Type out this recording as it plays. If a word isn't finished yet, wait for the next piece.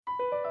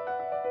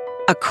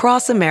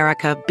Across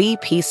America,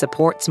 BP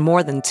supports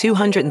more than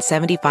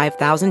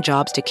 275,000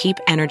 jobs to keep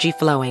energy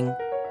flowing.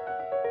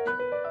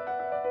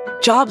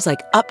 Jobs like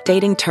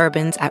updating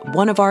turbines at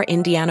one of our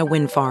Indiana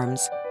wind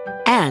farms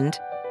and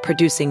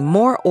producing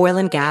more oil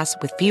and gas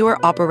with fewer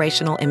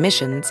operational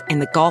emissions in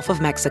the Gulf of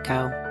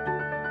Mexico.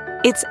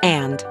 It's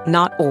and,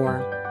 not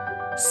or.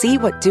 See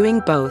what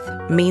doing both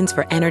means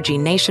for energy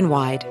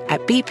nationwide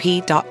at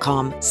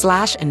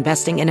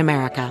bp.com/investing in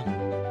America.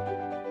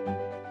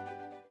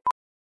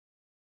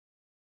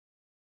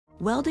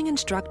 Welding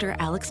instructor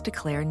Alex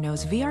DeClaire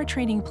knows VR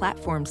training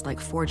platforms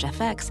like Forge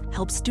FX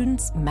help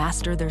students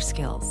master their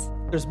skills.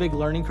 There's a big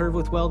learning curve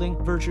with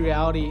welding. Virtual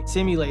reality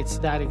simulates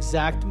that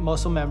exact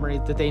muscle memory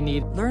that they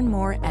need. Learn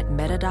more at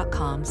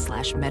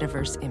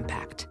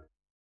meta.com/metaverseimpact.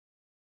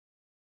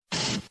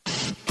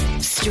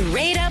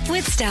 Straight Up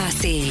with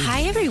Stassi.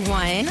 Hi,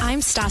 everyone. I'm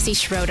Stassi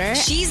Schroeder.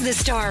 She's the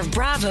star of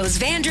Bravo's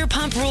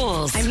Vanderpump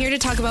Rules. I'm here to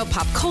talk about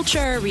pop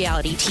culture,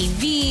 reality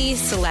TV,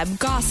 celeb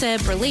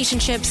gossip,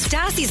 relationships.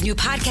 Stassi's new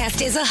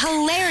podcast is a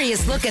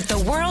hilarious look at the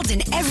world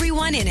and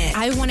everyone in it.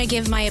 I want to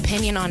give my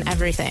opinion on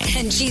everything.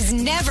 And she's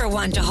never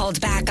one to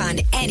hold back on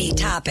any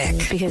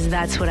topic. Because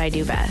that's what I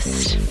do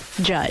best.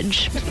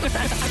 Judge.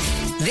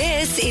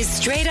 This is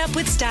Straight Up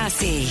with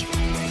Stassi.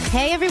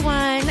 Hey,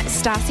 everyone.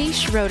 Stassi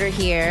Schroeder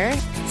here.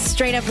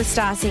 Straight Up with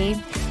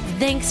Stassi.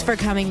 Thanks for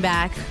coming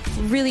back.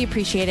 Really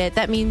appreciate it.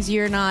 That means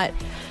you're not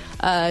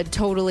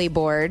totally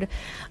bored.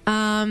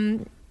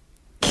 I'm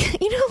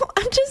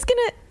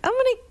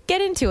gonna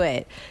get into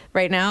it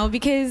right now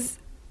because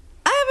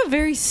I have a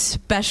very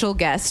special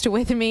guest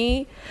with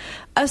me.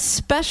 A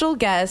special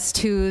guest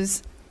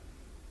who's,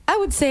 I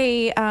would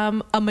say,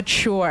 a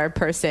mature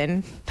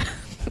person.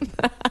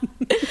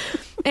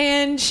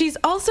 And she's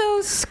also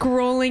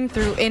scrolling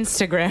through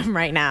Instagram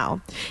right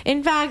now.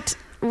 In fact,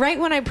 right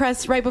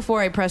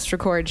before I pressed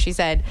record, she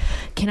said,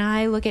 "Can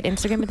I look at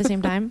Instagram at the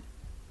same time?"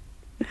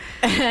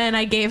 And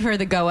I gave her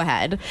the go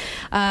ahead.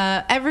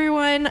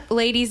 Everyone,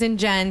 ladies and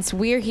gents,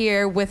 we're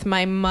here with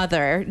my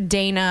mother,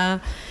 Dana.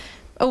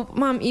 Oh,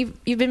 Mom,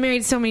 you've been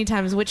married so many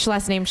times. Which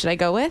last name should I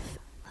go with?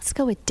 Let's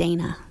go with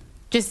Dana.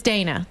 Just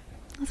Dana.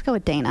 Let's go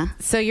with Dana.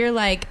 So you're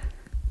like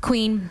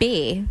Queen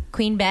Bey,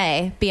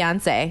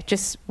 Beyonce.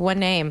 Just one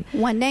name.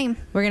 One name.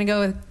 We're going to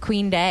go with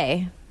Queen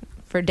Day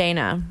for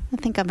Dana. I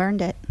think I've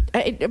earned it.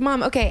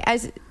 Mom, okay,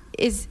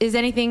 is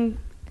anything...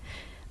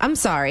 I'm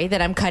sorry that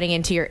I'm cutting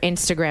into your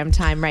Instagram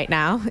time right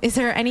now. Is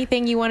there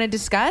anything you want to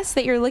discuss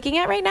that you're looking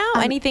at right now?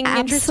 Anything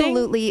interesting?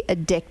 Absolutely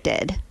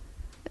addicted.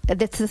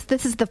 This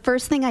is the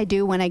first thing I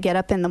do when I get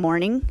up in the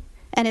morning,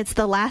 and it's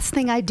the last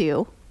thing I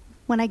do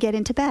when I get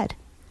into bed.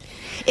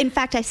 In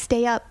fact, I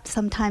stay up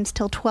sometimes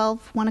till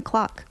 12, 1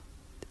 o'clock.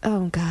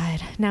 Oh,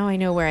 God. Now I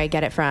know where I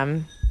get it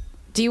from.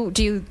 Do you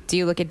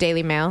look at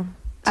Daily Mail?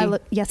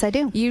 Yes, I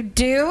do. You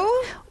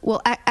do?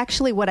 Well,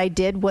 actually, what I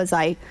did was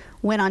I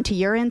went onto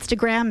your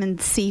Instagram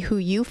and see who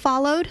you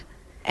followed.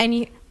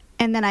 And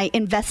then I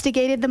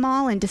investigated them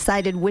all and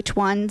decided which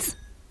ones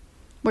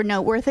were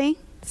noteworthy.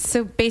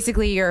 So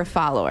basically, you're a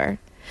follower.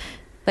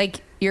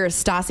 Like, you're a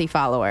Stassi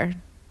follower.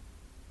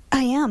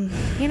 I am.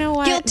 You know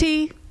what?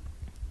 Guilty.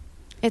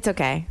 It's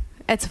okay.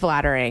 It's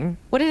flattering.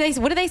 What do they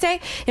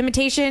say?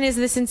 Imitation is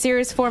the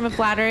sincerest form of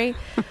flattery.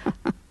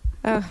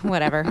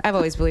 Whatever. I've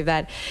always believed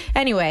that.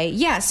 Anyway,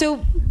 yeah.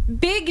 So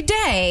big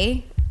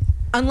day,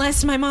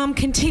 unless my mom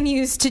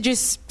continues to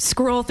just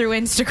scroll through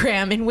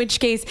Instagram, in which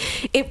case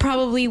it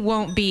probably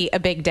won't be a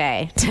big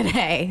day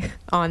today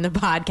on the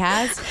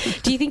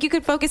podcast. Do you think you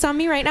could focus on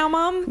me right now,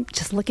 Mom?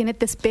 Just looking at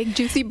this big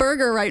juicy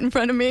burger right in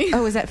front of me.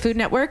 Oh, is that Food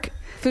Network?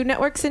 Food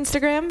Network's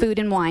Instagram? Food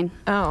and Wine.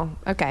 Oh,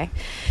 okay.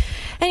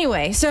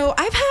 Anyway, so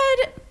I've had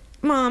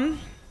Mom.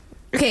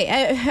 Okay,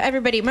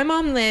 everybody. My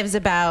mom lives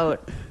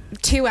about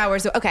 2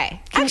 hours.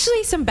 Okay,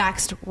 actually, some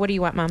backstory. What do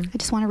you want, Mom? I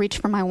just want to reach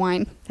for my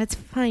wine. That's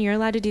fine. You're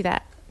allowed to do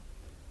that.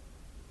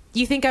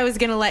 You think I was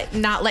gonna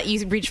not let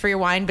you reach for your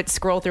wine, but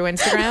scroll through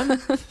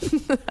Instagram?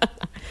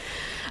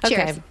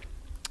 Okay.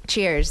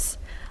 Cheers.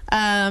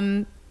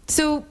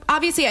 So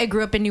obviously, I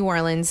grew up in New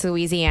Orleans,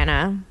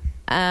 Louisiana,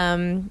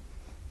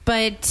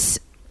 but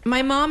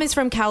my mom is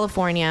from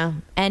California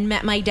and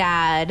met my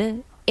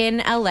dad in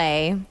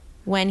LA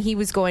when he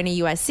was going to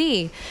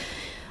USC.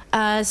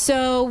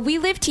 So we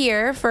lived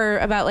here for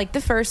about the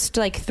first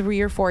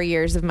 3 or 4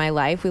 years of my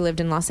life. We lived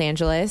in Los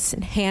Angeles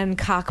in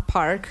Hancock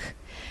Park.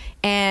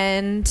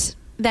 And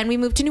then we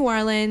moved to New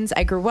Orleans.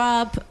 I grew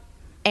up,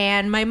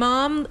 and my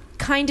mom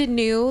kind of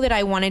knew that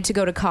I wanted to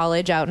go to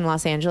college out in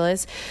Los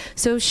Angeles.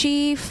 So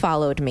she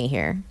followed me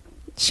here.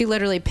 She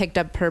literally picked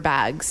up her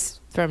bags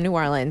from New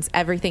Orleans,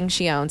 everything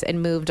she owns,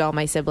 and moved all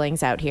my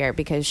siblings out here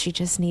because she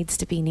just needs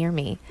to be near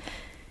me.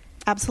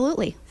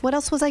 Absolutely. What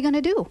else was I going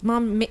to do?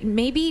 Mom,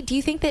 do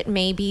you think that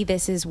maybe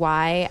this is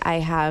why I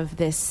have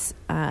this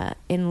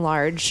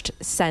enlarged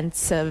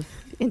sense of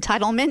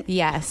entitlement?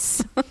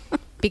 Yes.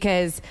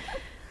 Because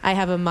I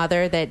have a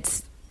mother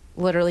that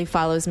literally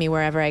follows me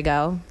wherever I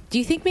go. Do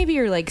you think maybe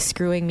you're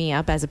screwing me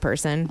up as a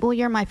person? Well,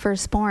 you're my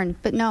firstborn,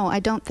 but no, I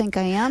don't think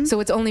I am. So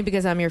it's only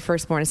because I'm your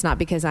firstborn. It's not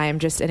because I am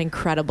just an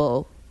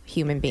incredible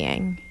human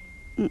being.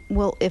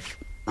 Well, if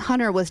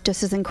Hunter was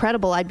just as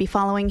incredible, I'd be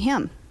following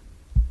him.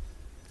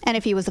 And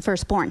if he was the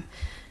firstborn.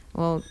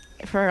 Well,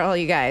 for all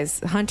you guys,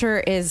 Hunter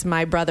is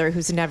my brother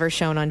who's never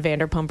shown on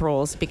Vanderpump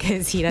Rules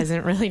because he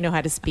doesn't really know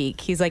how to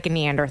speak. He's like a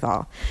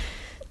Neanderthal.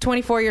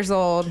 24 years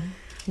old,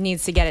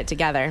 needs to get it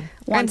together.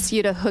 Wants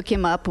you to hook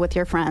him up with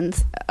your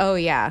friends. Oh,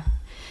 yeah.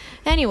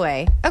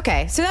 Anyway,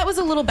 okay, so that was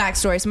a little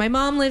backstory. So my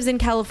mom lives in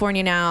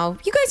California now.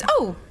 You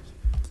guys,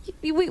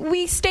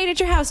 we stayed at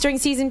your house during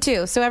season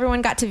 2, so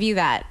everyone got to view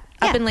that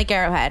up in Lake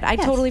Arrowhead. I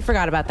totally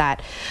forgot about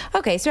that.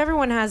 Okay, so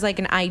everyone has like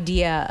an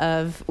idea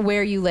of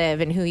where you live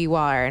and who you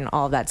are and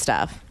all of that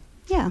stuff.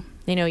 Yeah.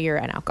 They know you're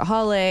an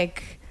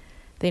alcoholic.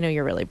 They know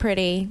you're really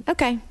pretty.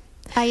 Okay.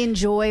 I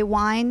enjoy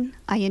wine.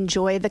 I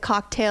enjoy the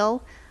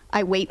cocktail.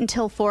 I wait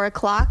until 4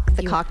 o'clock,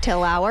 the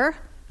cocktail hour.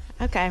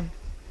 Okay.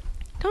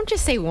 Don't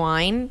just say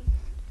wine.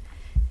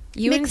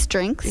 Mixed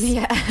drinks.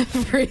 Yeah,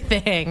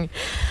 everything.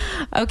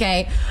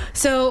 Okay.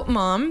 So,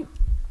 Mom,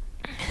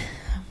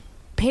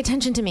 pay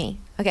attention to me.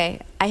 Okay.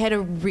 I had a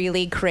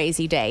really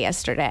crazy day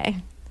yesterday.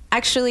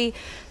 Actually,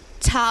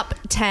 top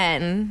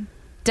 10,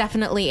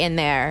 definitely in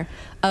there,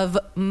 of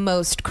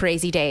most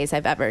crazy days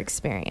I've ever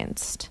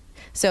experienced.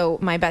 So,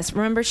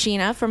 remember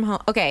Sheena from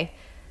home? Okay.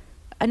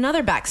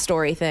 Another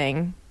backstory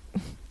thing.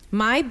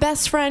 My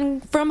best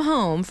friend from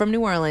home, from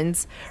New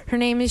Orleans, her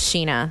name is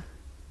Sheena.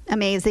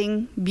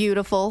 Amazing,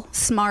 beautiful,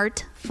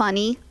 smart,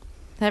 funny.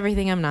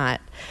 Everything I'm not.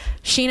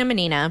 Sheena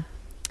Menina.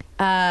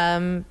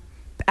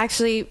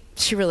 Actually,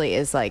 she really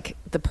is like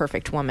the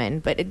perfect woman,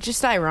 but it's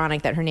just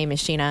ironic that her name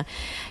is Sheena.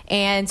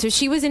 And so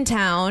she was in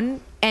town,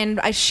 and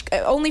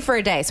only for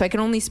a day, so I could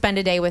only spend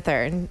a day with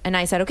her. And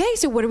I said, okay,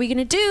 so what are we going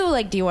to do?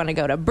 Like, do you want to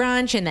go to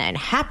brunch and then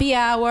happy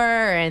hour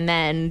and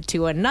then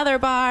to another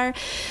bar?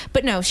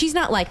 But no, she's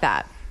not like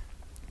that.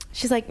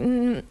 She's like,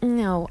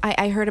 no,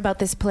 I heard about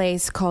this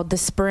place called The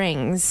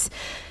Springs.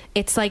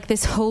 It's like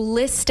this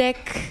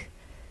holistic,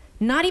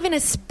 not even a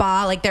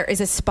spa. Like, there is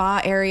a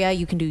spa area.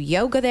 You can do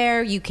yoga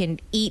there. You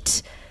can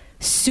eat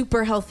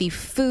super healthy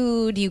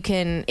food. You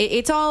can,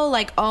 it's all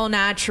like all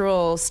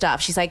natural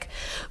stuff. She's like,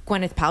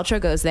 Gwyneth Paltrow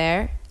goes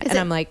there.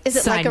 I'm like, is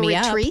it sign like a me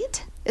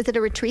retreat? Up. Is it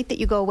a retreat that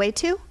you go away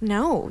to?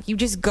 No, you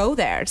just go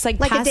there. It's like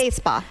a day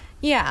spa.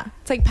 Yeah.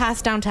 It's like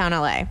past downtown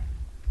LA.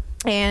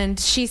 And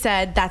she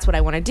said, that's what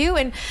I want to do.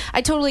 And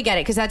I totally get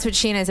it, because that's what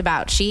Sheena is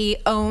about. She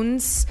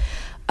owns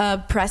a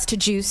pressed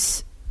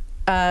juice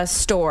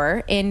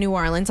store in New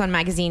Orleans on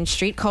Magazine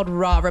Street called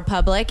Raw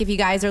Republic. If you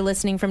guys are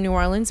listening from New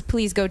Orleans,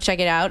 please go check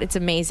it out. It's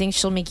amazing.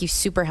 She'll make you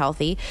super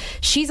healthy.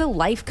 She's a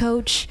life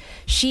coach.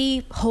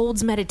 She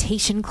holds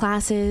meditation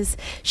classes.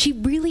 She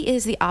really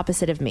is the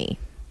opposite of me.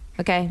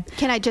 Okay?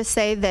 Can I just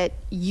say that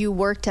you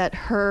worked at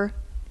her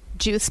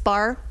juice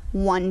bar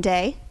one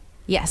day?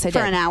 Yes, I did.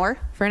 For an hour?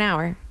 For an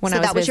hour. When so I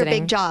was that was visiting.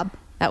 your big job?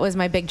 That was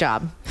my big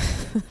job.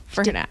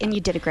 And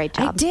you did a great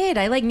job. I did.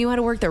 I like knew how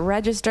to work the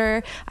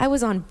register. I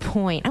was on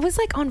point. I was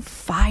like on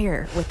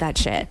fire with that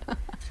shit.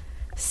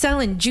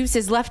 Selling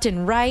juices left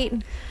and right.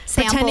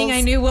 Samples. Pretending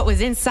I knew what was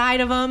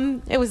inside of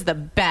them. It was the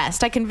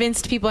best. I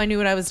convinced people I knew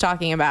what I was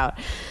talking about.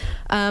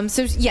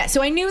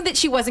 So I knew that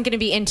she wasn't going to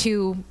be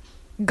into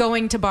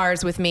going to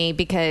bars with me,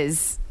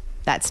 because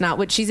that's not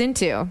what she's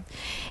into.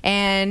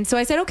 And so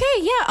I said, okay,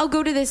 yeah, I'll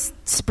go to this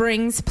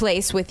Springs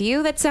place with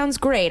you. That sounds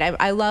great.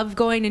 I love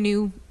going to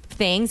new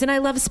things, and I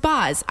love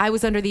spas. I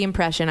was under the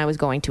impression I was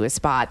going to a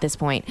spa at this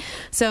point.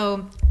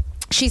 So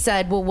she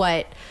said, well,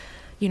 what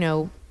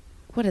do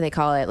they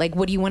call it? Like,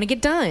 what do you want to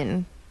get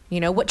done?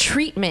 What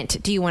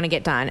treatment do you want to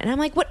get done? And I'm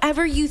like,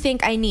 whatever you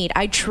think I need.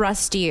 I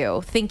trust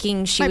you.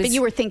 Thinking she was... But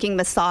you were thinking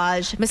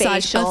massage,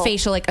 facial. A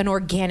facial, like an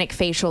organic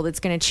facial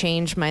that's going to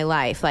change my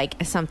life, like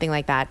something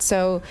like that.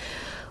 So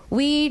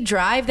we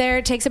drive there.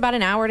 It takes about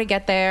an hour to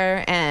get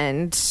there.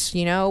 And,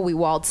 we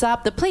waltz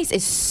up. The place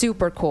is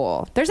super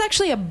cool. There's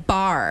actually a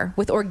bar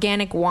with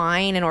organic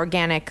wine and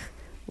organic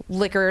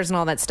liquors and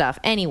all that stuff.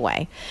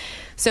 Anyway,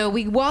 so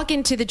we walk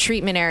into the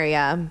treatment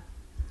area.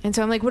 And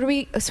so I'm like, what are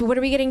we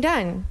getting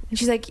done? And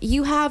she's like,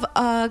 you have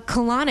a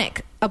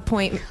colonic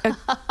appointment.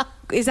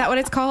 Is that what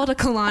it's called? A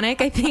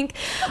colonic, I think,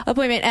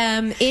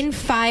 appointment in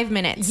 5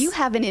 minutes. You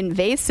have an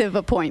invasive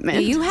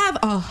appointment. You have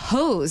a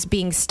hose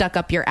being stuck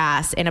up your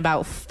ass in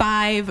about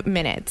 5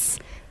 minutes.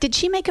 Did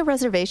she make a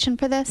reservation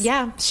for this?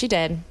 Yeah, she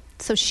did.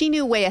 So she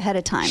knew way ahead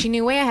of time. She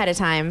knew way ahead of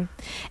time.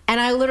 And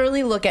I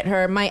literally look at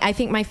her. I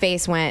think my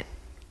face went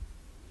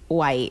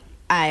white.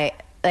 I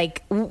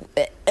like...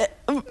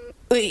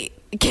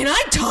 Can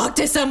I talk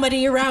to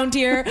somebody around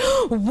here?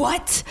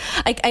 What?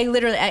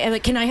 I'm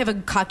like, can I have a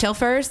cocktail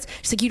first?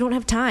 She's like, you don't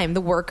have time.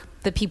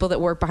 The people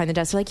that work behind the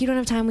desk are like, you don't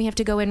have time. We have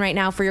to go in right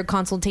now for your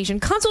consultation.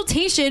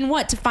 Consultation?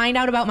 What? To find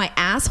out about my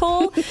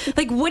asshole?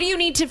 Like, what do you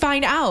need to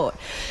find out?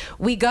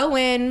 We go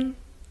in.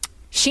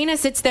 Sheena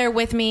sits there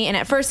with me, and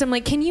at first I'm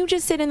like, can you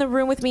just sit in the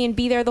room with me and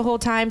be there the whole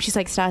time? She's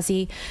like,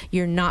 Stassi,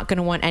 you're not going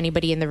to want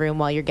anybody in the room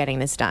while you're getting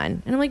this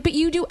done. And I'm like, but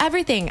you do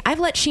everything. I've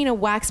let Sheena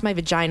wax my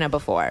vagina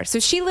before. So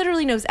she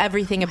literally knows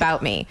everything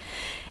about me.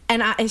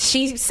 And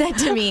she said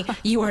to me,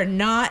 you are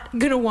not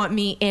going to want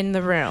me in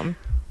the room.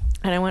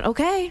 And I went,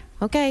 okay,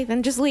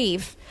 then just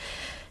leave.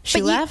 She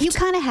but left. You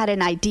kind of had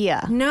an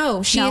idea.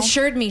 No, she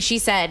assured me. She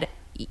said,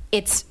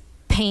 it's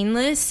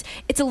painless.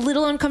 It's a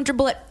little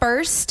uncomfortable at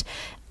first.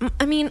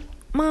 I mean,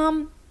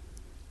 Mom,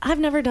 I've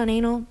never done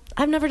anal.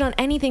 I've never done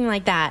anything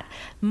like that.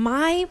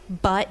 My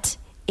butt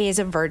is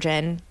a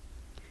virgin.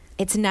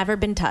 It's never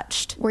been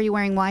touched. Were you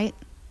wearing white?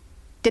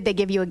 Did they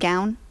give you a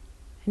gown?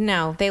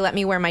 No, they let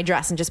me wear my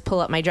dress and just pull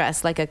up my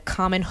dress like a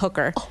common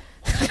hooker. Oh.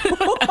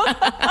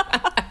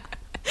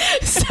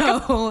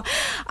 So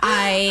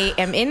I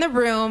am in the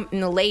room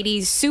and the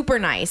lady's super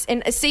nice.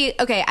 And see,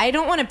 okay, I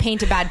don't want to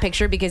paint a bad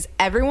picture because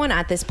everyone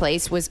at this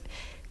place was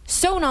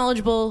so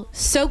knowledgeable,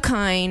 so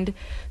kind,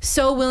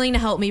 so willing to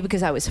help me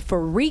because I was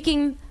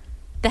freaking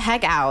the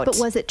heck out. But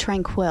was it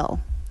tranquil?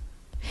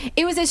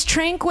 It was as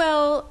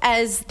tranquil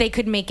as they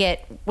could make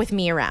it with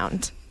me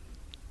around.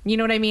 You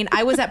know what I mean?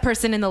 I was that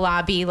person in the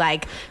lobby,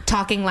 like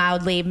talking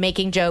loudly,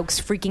 making jokes,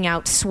 freaking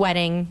out,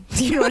 sweating.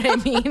 You know what I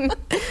mean?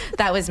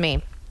 That was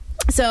me.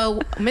 So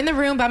I'm in the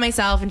room by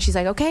myself and she's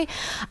like, okay,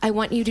 I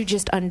want you to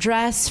just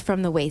undress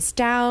from the waist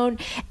down.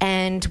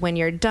 And when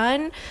you're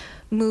done,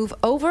 move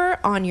over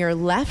on your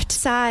left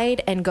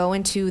side and go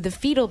into the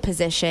fetal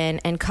position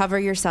and cover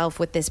yourself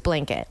with this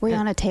blanket. Were you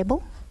on a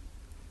table?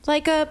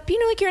 Like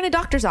like you're in a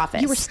doctor's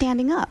office. You were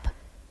standing up.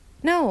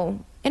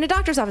 No, in a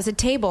doctor's office, a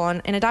table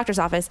in a doctor's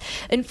office.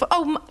 And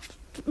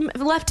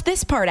left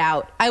this part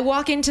out. I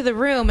walk into the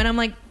room and I'm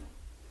like,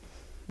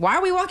 why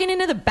are we walking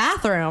into the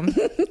bathroom?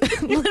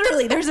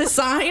 Literally, there's a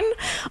sign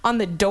on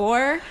the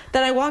door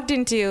that I walked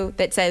into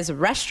that says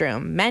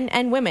restroom, men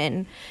and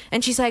women.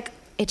 And she's like,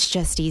 it's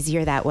just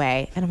easier that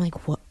way. And I'm like,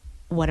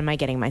 what am I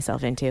getting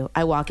myself into?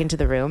 I walk into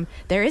the room.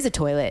 There is a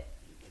toilet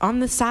on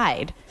the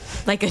side,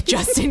 like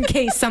just in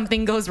case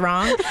something goes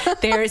wrong.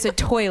 There is a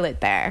toilet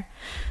there.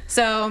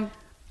 So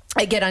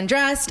I get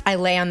undressed. I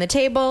lay on the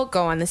table,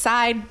 go on the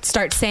side,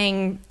 start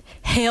saying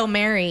Hail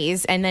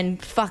Marys and then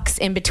fucks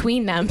in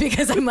between them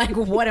because I'm like,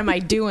 what am I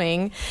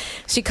doing?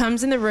 She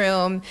comes in the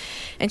room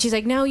and she's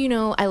like,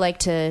 no, I like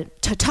to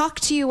talk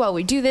to you while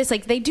we do this.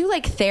 Like they do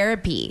like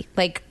therapy,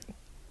 like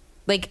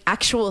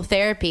actual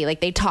therapy.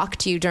 Like they talk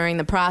to you during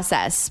the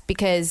process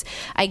because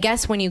I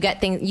guess when you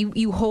get things,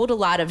 you hold a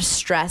lot of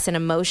stress and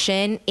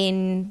emotion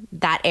in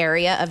that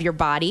area of your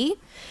body.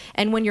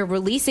 And when you're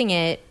releasing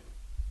it,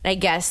 I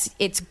guess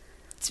it's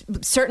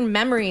certain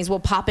memories will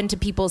pop into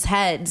people's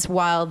heads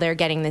while they're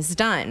getting this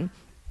done.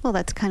 Well,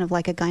 that's kind of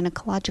like a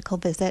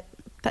gynecological visit.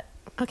 But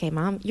okay,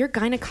 Mom, your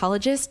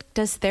gynecologist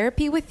does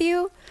therapy with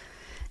you?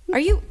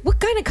 What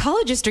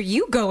gynecologist are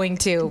you going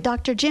to?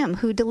 Dr. Jim,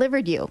 who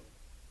delivered you.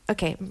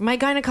 Okay, my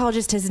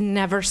gynecologist has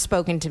never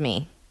spoken to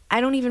me.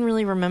 I don't even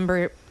really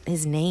remember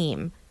his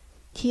name.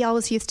 He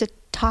always used to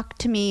talk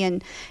to me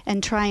and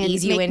try and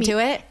ease me into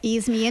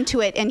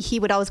it, and he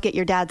would always get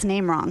your dad's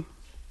name wrong.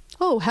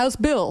 Oh, how's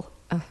Bill?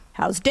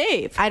 How's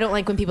Dave? I don't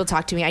like when people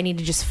talk to me. I need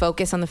to just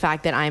focus on the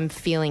fact that I'm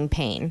feeling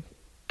pain.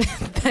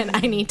 Then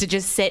I need to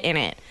just sit in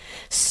it,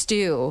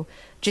 stew,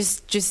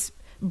 just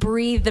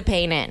breathe the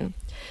pain in.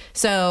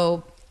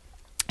 So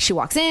she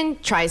walks in,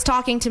 tries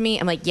talking to me.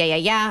 I'm like,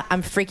 yeah.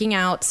 I'm freaking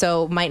out,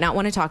 so might not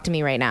want to talk to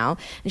me right now.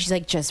 And she's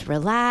like, just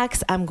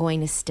relax. I'm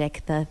going to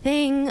stick the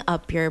thing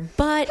up your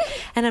butt.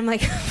 And I'm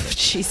like,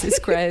 Jesus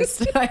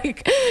Christ.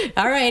 Like,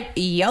 all right,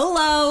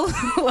 YOLO.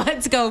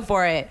 Let's go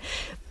for it.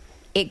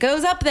 It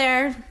goes up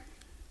there.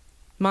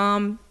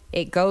 Mom,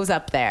 it goes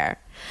up there.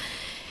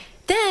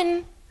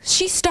 Then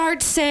she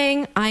starts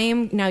saying,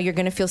 now you're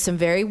going to feel some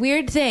very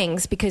weird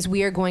things because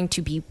we are going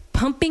to be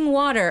pumping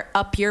water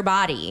up your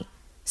body.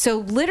 So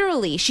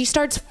literally, she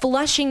starts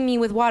flushing me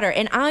with water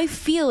and I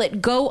feel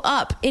it go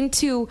up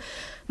into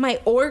my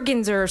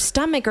organs or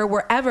stomach or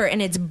wherever,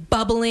 and it's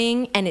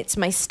bubbling and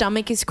my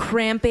stomach is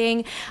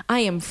cramping. I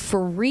am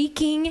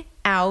freaking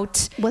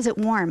out. Was it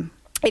warm?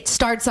 It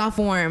starts off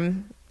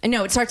warm.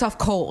 No, it starts off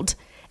cold.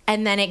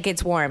 And then it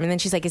gets warm. And then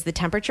she's like, is the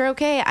temperature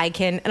okay?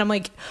 And I'm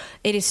like,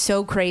 it is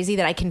so crazy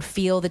that I can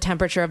feel the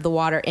temperature of the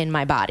water in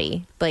my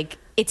body. Like,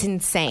 it's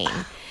insane.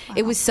 Wow.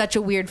 It was such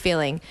a weird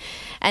feeling.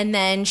 And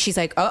then she's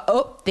like,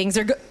 oh, things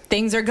are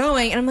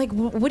going. And I'm like,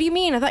 what do you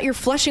mean? I thought you're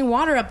flushing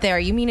water up there.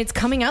 You mean it's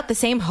coming out the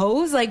same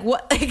hose? Like,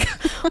 what? Like,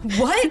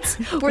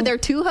 what? Were there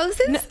two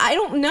hoses? No, I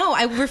don't know.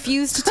 I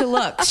refused to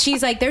look.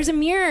 She's like, there's a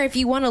mirror if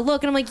you want to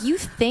look. And I'm like, you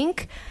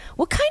think?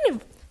 What kind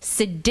of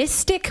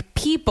sadistic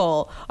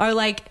people are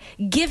like,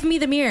 give me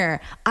the mirror.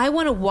 I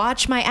want to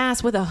watch my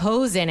ass with a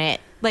hose in it.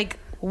 Like,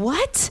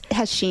 what?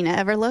 Has Sheena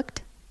ever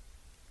looked?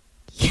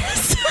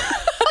 Yes.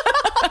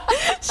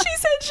 She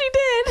said she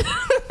did.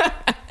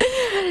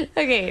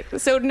 Okay,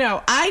 so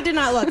no, I did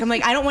not look. I'm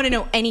like, I don't want to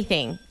know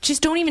anything.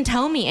 Just don't even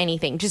tell me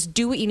anything. Just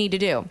do what you need to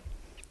do.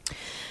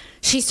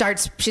 She's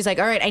like,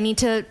 all right, I need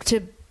to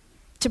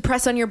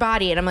press on your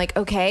body. And I'm like,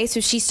 okay. So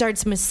she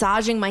starts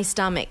massaging my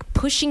stomach,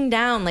 pushing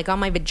down like on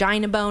my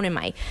vagina bone and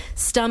my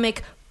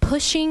stomach,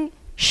 pushing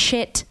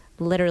shit,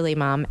 literally,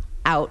 Mom,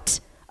 out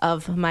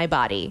of my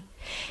body.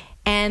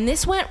 And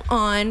this went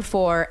on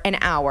for an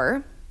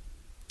hour.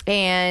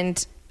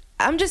 And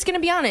I'm just going to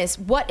be honest.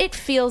 What it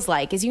feels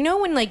like is,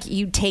 when like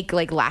you take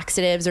like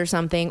laxatives or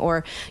something,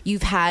 or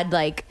you've had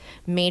like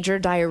major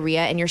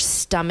diarrhea and your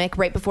stomach,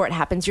 right before it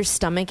happens, your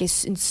stomach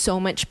is in so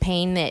much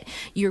pain that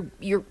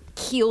you're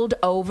keeled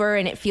over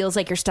and it feels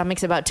like your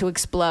stomach's about to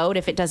explode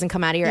if it doesn't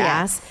come out of your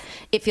ass.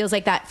 It feels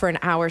like that for an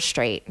hour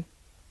straight.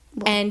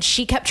 And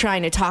she kept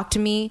trying to talk to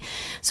me.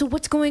 So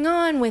what's going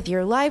on with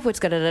your life? What's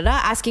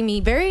asking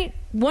me very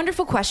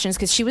wonderful questions,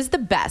 because she was the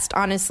best,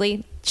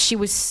 honestly. She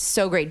was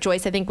so great.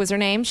 Joyce, I think, was her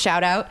name.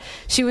 Shout out.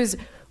 She was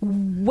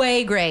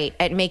way great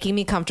at making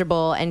me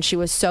comfortable, and she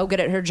was so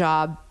good at her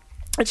job.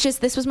 It's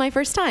just, this was my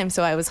first time,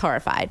 so I was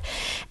horrified.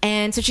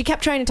 And so she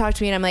kept trying to talk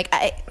to me, and I'm like,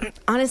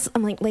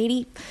 I'm like,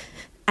 lady,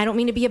 I don't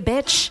mean to be a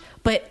bitch,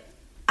 but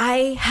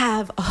I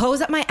have a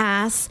hose up my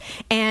ass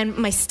and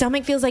my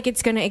stomach feels like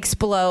it's going to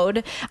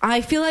explode.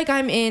 I feel like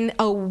I'm in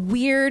a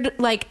weird,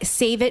 like,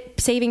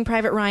 Saving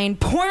Private Ryan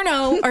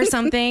porno or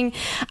something.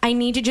 I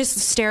need to just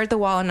stare at the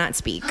wall and not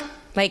speak.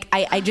 Like,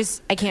 I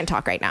can't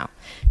talk right now.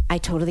 I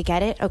totally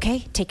get it.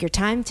 Okay, take your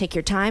time.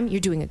 You're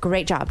doing a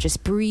great job.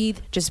 Just breathe.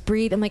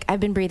 I'm like,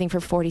 I've been breathing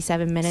for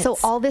 47 minutes. So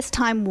all this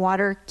time,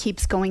 water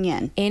keeps going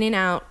in. In and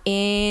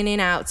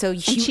out. So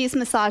she's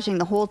massaging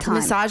the whole time.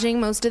 Massaging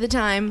most of the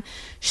time,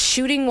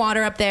 shooting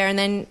water up there, and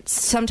then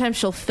sometimes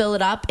she'll fill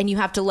it up, and you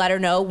have to let her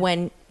know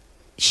when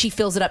she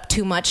fills it up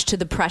too much to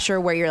the pressure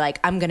where you're like,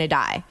 I'm going to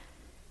die.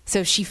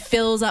 So she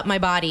fills up my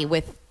body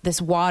with this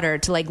water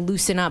to like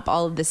loosen up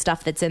all of the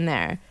stuff that's in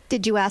there.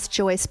 Did you ask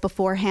Joyce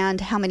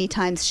beforehand how many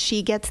times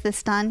she gets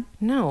this done?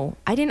 No,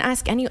 I didn't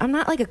ask any. I'm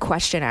not like a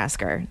question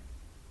asker.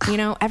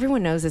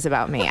 Everyone knows this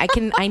about me.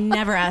 I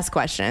never ask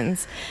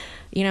questions.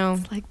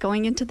 It's like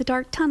going into the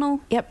dark tunnel.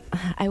 Yep.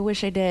 I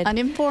wish I did.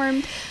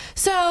 Uninformed.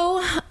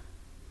 So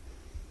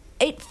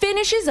it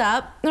finishes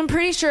up. I'm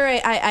pretty sure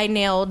I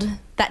nailed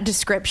that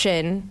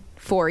description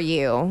for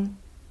you.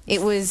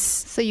 It was...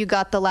 So you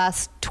got the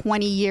last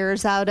 20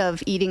 years out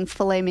of eating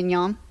filet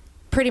mignon?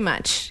 Pretty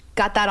much.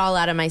 Got that all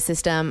out of my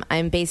system.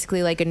 I'm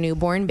basically like a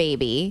newborn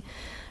baby,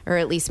 or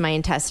at least my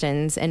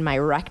intestines and my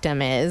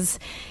rectum is.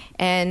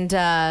 And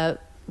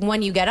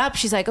when you get up,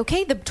 she's like,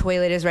 okay, the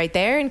toilet is right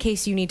there in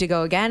case you need to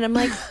go again. I'm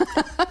like,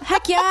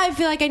 heck yeah, I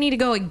feel like I need to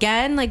go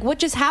again. Like, what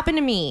just happened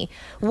to me?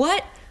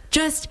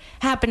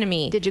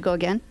 Did you go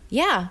again?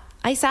 Yeah.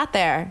 I sat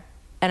there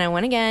and I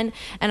went again,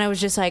 and I was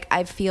just like,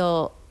 I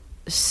feel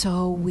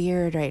so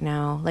weird right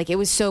now. Like, it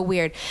was so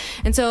weird.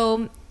 And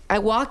so I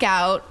walk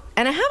out,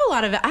 and I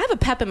have a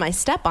pep in my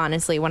step,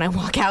 honestly, when I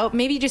walk out,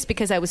 maybe just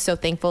because I was so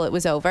thankful it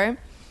was over.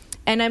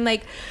 And I'm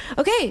like,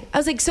 okay, I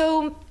was like,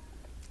 so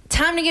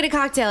time to get a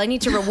cocktail. I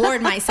need to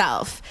reward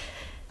myself.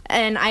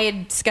 And I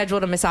had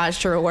scheduled a massage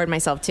to reward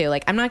myself too.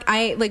 Like,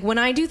 when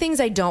I do things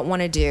I don't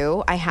want to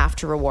do, I have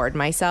to reward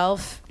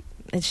myself.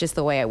 It's just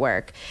the way I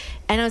work.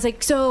 And I was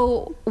like,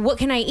 so what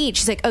can I eat?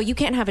 She's like, oh, you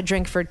can't have a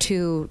drink for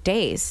 2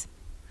 days.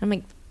 I'm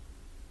like,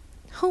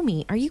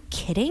 homie, are you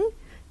kidding?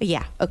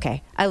 Yeah,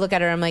 okay. I look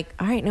at her, I'm like,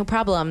 all right, no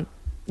problem.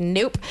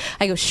 Nope.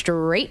 I go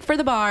straight for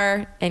the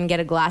bar and get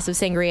a glass of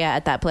sangria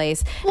at that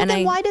place. Well,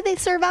 then why do they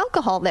serve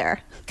alcohol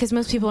there? Because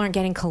most people aren't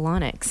getting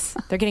colonics.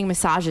 They're getting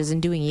massages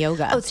and doing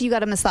yoga. Oh, so you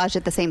got a massage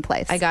at the same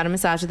place? I got a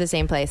massage at the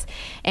same place.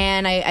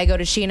 And I go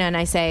to Sheena and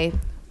I say,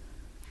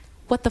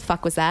 what the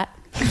fuck was that?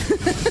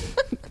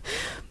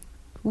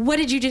 What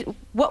did you do?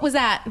 What was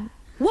that?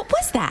 What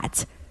was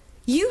that?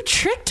 You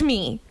tricked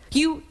me.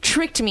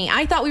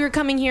 I thought we were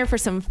coming here for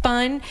some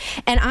fun,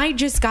 and I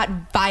just got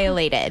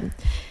violated.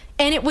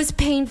 And it was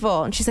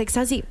painful. And she's like,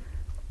 Stassi,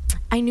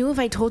 I knew if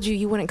I told you,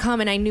 you wouldn't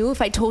come. And I knew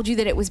if I told you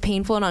that it was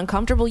painful and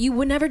uncomfortable, you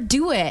would never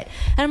do it.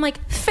 And I'm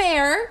like,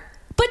 fair,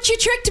 but you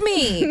tricked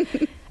me.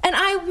 And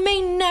I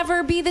may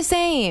never be the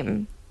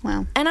same.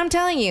 Wow. And I'm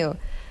telling you,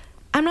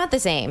 I'm not the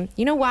same.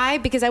 You know why?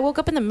 Because I woke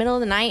up in the middle of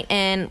the night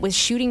and was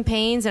shooting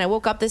pains, and I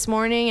woke up this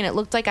morning and it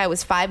looked like I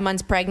was 5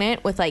 months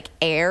pregnant with like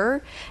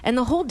air. And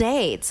the whole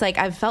day, it's like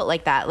I've felt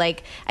like that.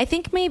 Like, I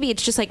think maybe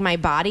it's just like my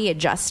body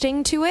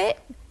adjusting to it.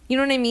 You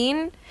know what I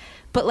mean?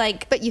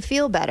 But you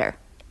feel better.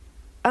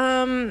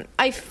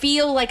 I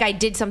feel like I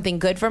did something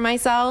good for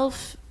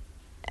myself.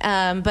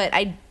 But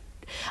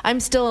I'm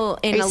still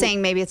in. Are you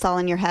saying maybe it's all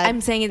in your head?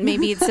 I'm saying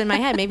maybe it's in my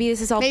head. Maybe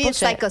this is all maybe bullshit. It's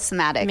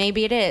psychosomatic.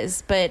 Maybe it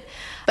is, but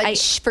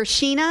for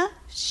Sheena,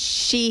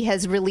 she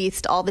has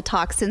released all the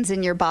toxins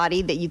in your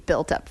body that you've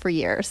built up for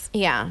years.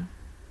 Yeah,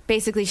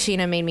 basically,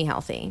 Sheena made me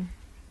healthy,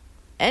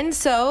 and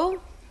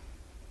so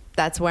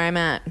that's where I'm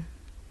at.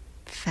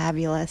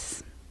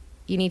 Fabulous.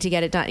 You need to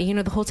get it done.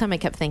 The whole time I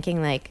kept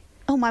thinking like,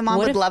 oh, my mom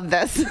would love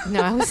this.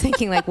 No, I was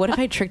thinking like, what if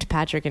I tricked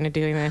Patrick into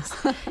doing this?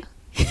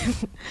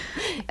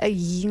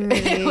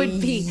 It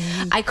would be.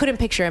 I couldn't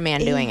picture a man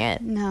doing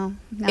it. No.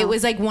 It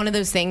was like one of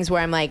those things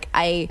where I'm like,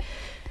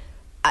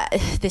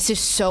 this is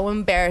so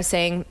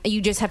embarrassing. You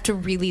just have to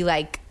really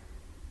like.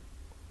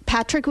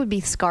 Patrick would be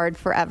scarred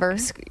forever.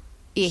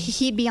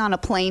 He'd be on a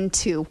plane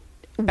to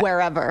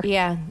wherever.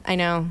 Yeah, I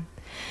know.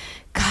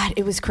 God,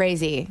 it was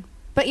crazy.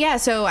 But yeah,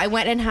 so I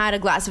went and had a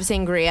glass of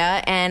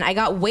sangria, and I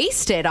got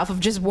wasted off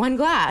of just one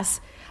glass.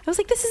 I was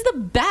like, this is the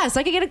best.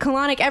 I could get a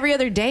colonic every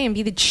other day and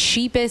be the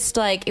cheapest,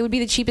 like, it would be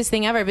the cheapest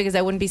thing ever because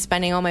I wouldn't be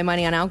spending all my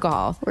money on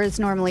alcohol. Whereas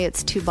normally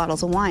it's 2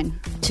 bottles of wine.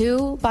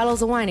 2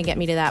 bottles of wine to get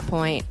me to that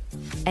point.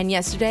 And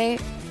yesterday,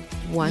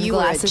 1 You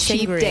glass were a of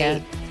cheap sangria.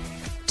 date.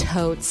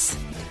 Totes.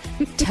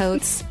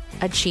 Totes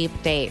a cheap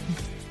date.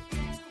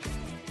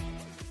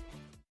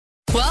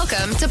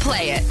 Welcome to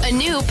Play It, a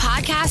new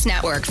podcast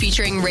network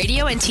featuring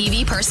radio and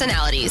TV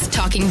personalities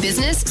talking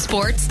business,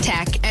 sports,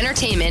 tech,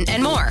 entertainment,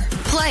 and more.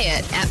 Play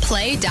it at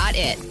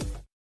play.it.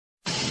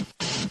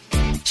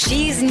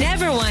 She's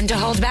never one to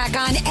hold back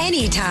on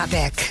any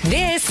topic.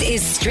 This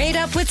is Straight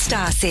Up with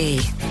Stassi.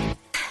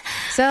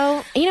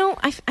 So, you know,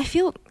 I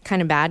feel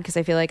kind of bad because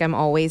I feel like I'm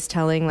always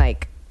telling,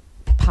 like,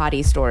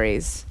 potty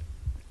stories.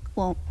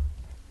 Well,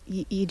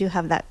 you do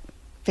have that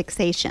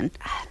fixation.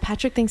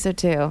 Patrick thinks so,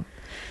 too.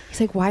 He's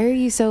like, why are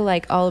you so,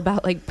 like, all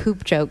about, like,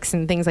 poop jokes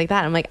and things like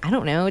that? I'm like, I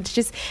don't know. It's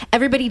just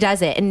everybody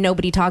does it and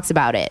nobody talks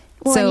about it.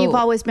 Well, so and you've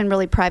always been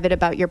really private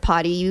about your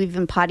potty. You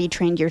even potty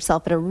trained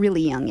yourself at a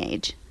really young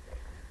age.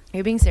 Are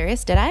you being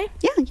serious? Did I?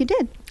 Yeah, you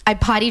did. I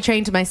potty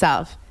trained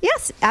myself.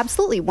 Yes,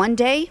 absolutely. One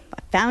day,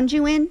 I found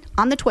you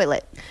on the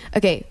toilet.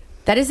 Okay,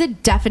 that is a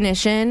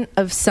definition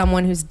of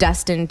someone who's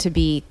destined to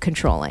be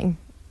controlling.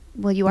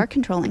 Well, you are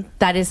controlling.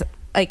 That is,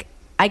 like,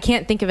 I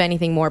can't think of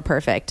anything more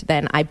perfect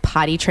than I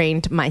potty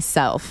trained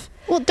myself.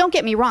 Well, don't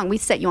get me wrong. We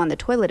set you on the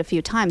toilet a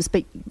few times,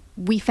 but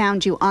we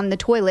found you on the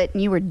toilet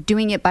and you were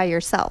doing it by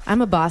yourself. I'm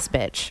a boss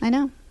bitch. I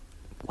know.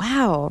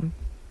 Wow.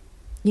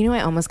 You know, I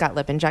almost got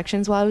lip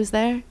injections while I was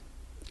there.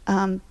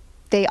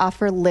 They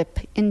offer lip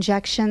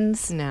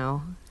injections.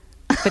 No.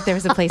 But there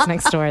was a place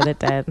next door that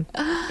did.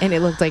 And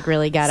it looked like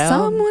really ghetto.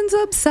 Someone's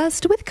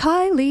obsessed with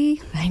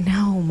Kylie. I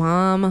know,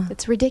 Mom.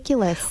 It's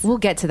ridiculous. We'll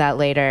get to that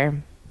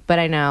later. But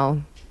I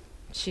know.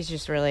 She's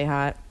just really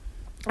hot.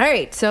 All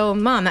right. So,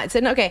 Mom, that's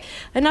it. Okay.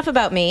 Enough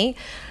about me.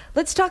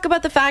 Let's talk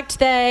about the fact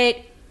that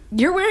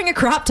you're wearing a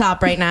crop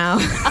top right now.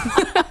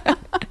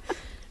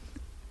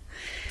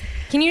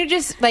 Can you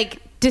just, like,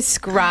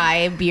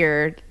 describe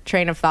your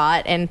train of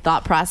thought and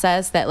thought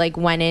process that, like,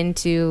 went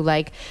into,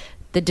 like,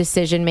 the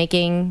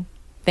decision-making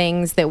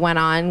things that went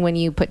on when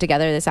you put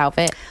together this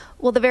outfit?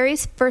 Well, the very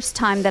first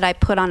time that I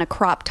put on a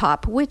crop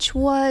top, which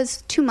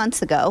was 2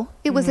 months ago,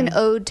 it was an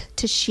ode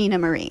to Sheena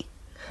Marie.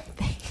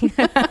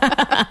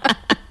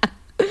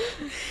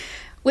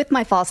 With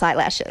my false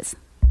eyelashes.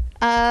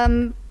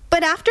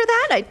 But after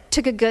that, I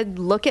took a good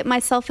look at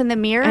myself in the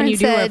mirror and you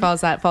do wear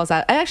said, false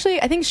eye.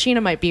 Actually, I think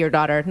Sheena might be your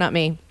daughter, not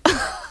me.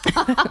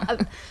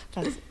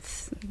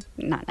 That's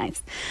not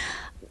nice.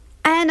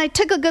 And I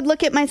took a good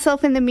look at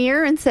myself in the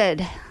mirror and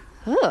said,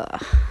 oh,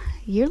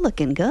 you're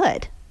looking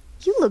good.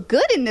 You look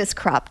good in this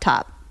crop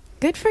top.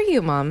 Good for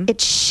you, Mom.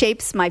 It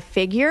shapes my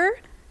figure.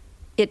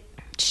 It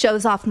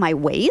shows off my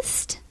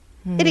waist.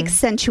 It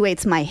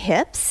accentuates my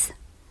hips.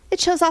 It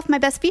shows off my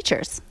best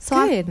features. So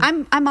Good.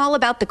 I'm all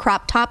about the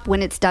crop top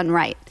when it's done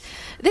right.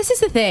 This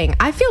is the thing.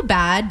 I feel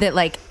bad that,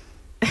 like...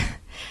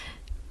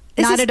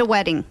 Not at a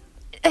wedding.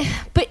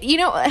 But, you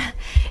know,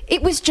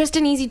 it was just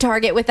an easy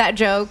target with that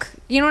joke.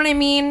 You know what I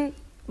mean?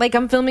 Like,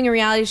 I'm filming a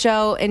reality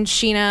show and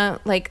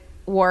Sheena, like,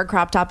 wore a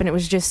crop top and it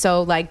was just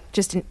so, like,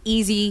 just an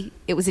easy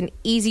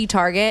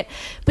target.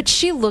 But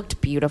she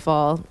looked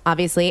beautiful,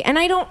 obviously. And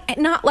I don't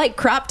not like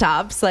crop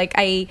tops. Like,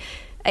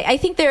 I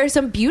think there are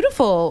some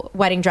beautiful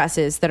wedding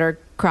dresses that are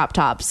crop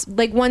tops,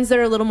 like ones that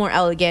are a little more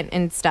elegant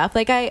and stuff.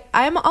 Like,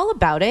 I'm all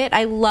about it.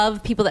 I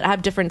love people that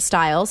have different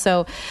styles.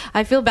 So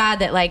I feel bad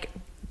that, like,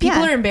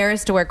 people are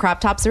embarrassed to wear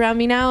crop tops around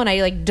me now, and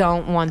I, like,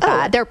 don't want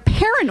that. Oh, they're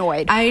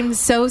paranoid. I'm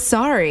so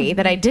sorry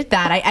that I did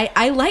that.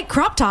 I like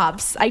crop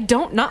tops. I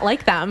don't not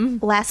like them.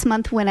 Last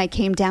month when I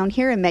came down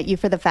here and met you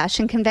for the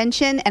fashion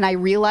convention and I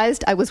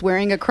realized I was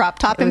wearing a crop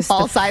top and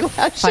false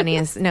eyelashes.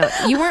 Funniest. No,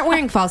 you weren't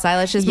wearing false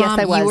eyelashes, Yes, Mom.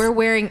 I was. You were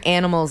wearing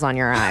animals on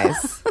your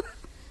eyes.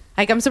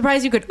 Like, I'm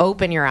surprised you could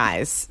open your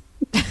eyes.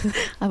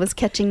 I was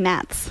catching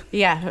gnats.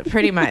 Yeah,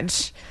 pretty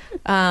much.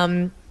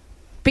 But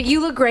you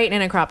look great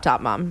in a crop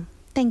top, Mom.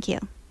 Thank you.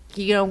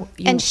 You know,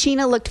 And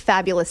Sheena looked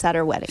fabulous at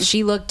her wedding.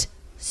 she looked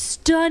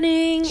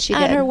stunning She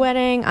at did. her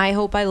wedding. I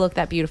hope I look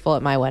that beautiful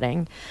at my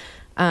wedding.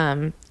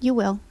 You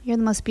will. You're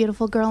the most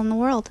beautiful girl in the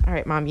world. All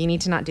right, Mom, you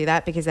need to not do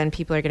that because then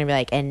people are going to be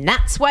like, and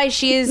that's why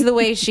she is the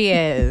way she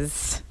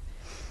is.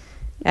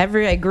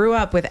 I grew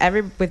up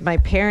with my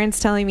parents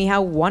telling me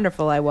how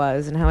wonderful I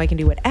was and how I can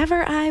do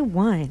whatever I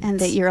want. And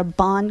that you're a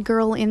Bond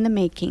girl in the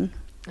making.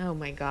 Oh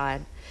my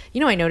God.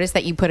 You know, I noticed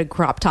that you put a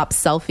crop top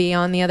selfie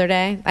on the other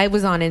day. I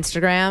was on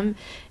Instagram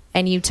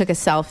and you took a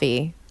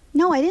selfie.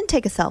 No, I didn't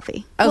take a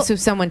selfie. Oh, Well, so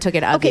someone took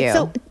it of you. Okay,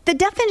 so the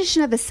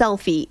definition of a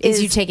selfie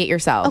is you take it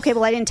yourself. Okay,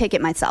 well, I didn't take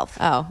it myself.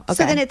 Oh, okay.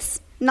 So then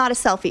it's not a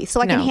selfie. So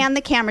I can No. hand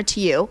the camera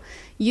to you.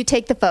 You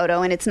take the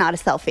photo, and it's not a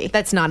selfie.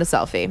 That's not a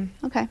selfie.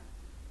 Okay.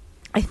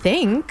 I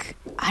think.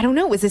 I don't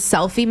know. Was a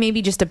selfie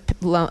maybe just a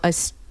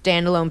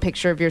standalone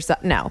picture of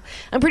yourself? No.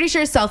 I'm pretty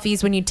sure a selfie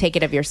is when you take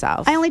it of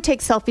yourself. I only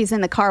take selfies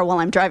in the car while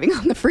I'm driving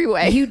on the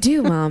freeway. You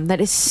do, Mom. That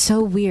is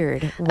so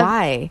weird.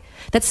 Why?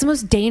 That's the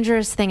most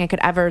dangerous thing I could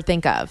ever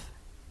think of.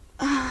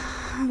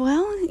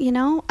 Well, you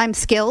know, I'm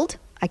skilled.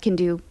 I can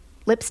do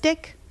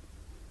lipstick,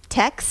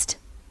 text.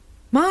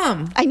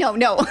 Mom. I know,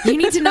 no. You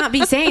need to not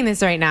be saying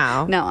this right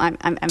now. No, I'm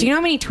Do you know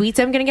how many tweets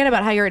I'm going to get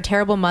about how you're a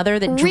terrible mother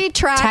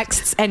that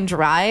texts and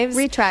drives?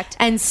 Retract.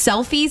 And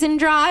selfies and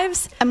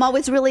drives? I'm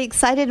always really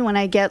excited when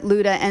I get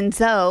Luda and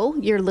Zoe,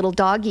 your little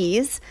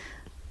doggies.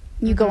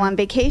 You go on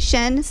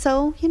vacation,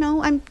 so, you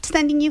know, I'm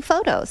sending you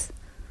photos.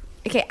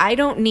 Okay, I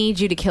don't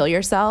need you to kill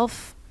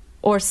yourself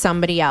or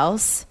somebody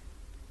else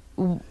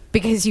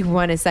because you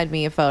want to send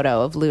me a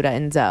photo of Luda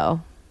and Zoe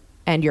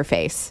and your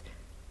face.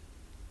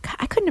 God,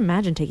 I couldn't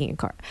imagine taking a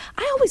car.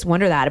 I always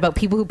wonder that about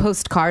people who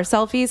post car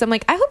selfies. I'm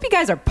like, I hope you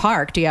guys are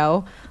parked,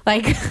 yo.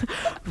 Like,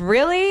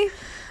 really?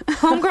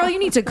 Homegirl, you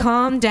need to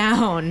calm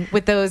down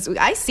with those.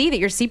 I see that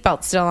your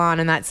seatbelt's still on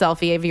in that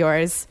selfie of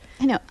yours.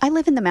 I know. I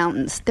live in the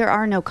mountains. There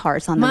are no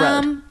cars on the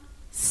road. Mom,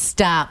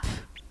 stop.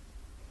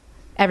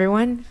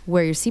 Everyone,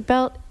 wear your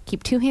seatbelt.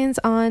 Keep 2 hands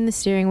on the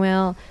steering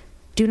wheel.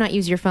 Do not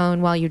use your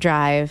phone while you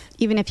drive.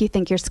 Even if you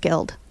think you're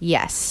skilled.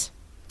 Yes.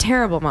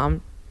 Terrible,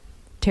 Mom.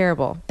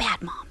 Terrible.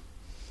 Bad mom.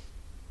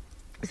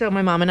 So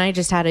my mom and I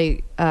just had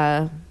a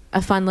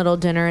fun little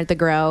dinner at the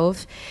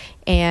Grove,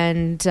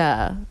 and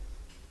God,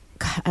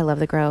 I love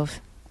the Grove.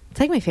 It's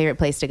like my favorite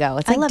place to go.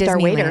 It's like loved Disneyland. our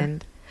waiter.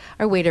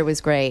 Our waiter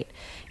was great,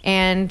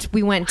 and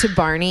we went to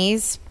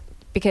Barney's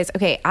because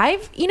I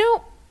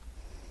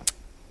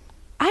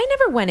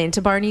never went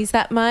into Barney's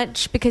that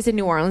much because in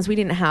New Orleans we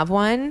didn't have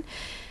one,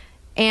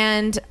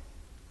 and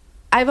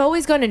I've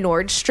always gone to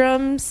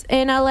Nordstrom's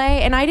in LA,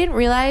 and I didn't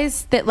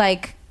realize that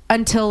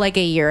until like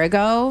a year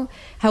ago,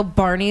 how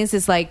Barney's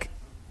is like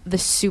the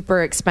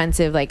super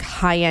expensive, like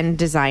high-end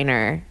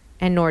designer,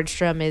 and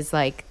Nordstrom is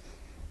like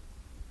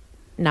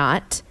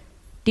not.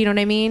 Do you know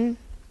what I mean?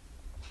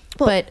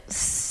 Well, but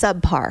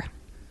subpar.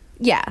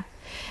 Yeah.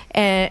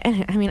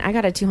 And I mean, I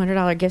got a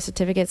 $200 gift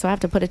certificate, so I have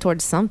to put it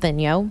towards something,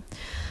 yo.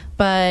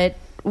 But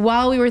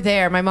while we were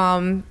there, my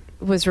mom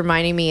was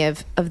reminding me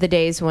of the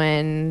days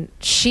when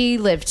she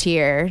lived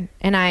here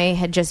and I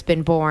had just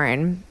been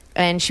born.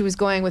 And she was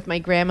going with my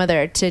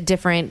grandmother to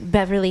different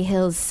Beverly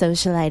Hills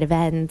socialite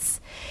events.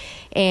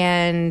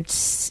 And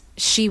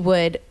she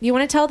would... You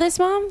want to tell this,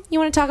 Mom? You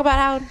want to talk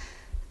about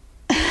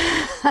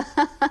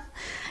how...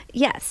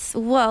 Yes.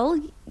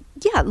 Well,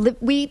 yeah.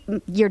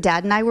 Your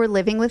dad and I were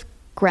living with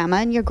Grandma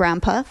and your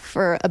grandpa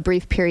for a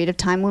brief period of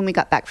time when we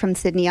got back from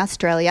Sydney,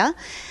 Australia.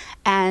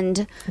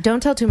 And...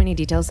 Don't tell too many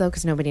details, though,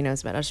 because nobody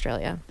knows about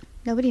Australia.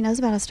 Nobody knows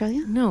about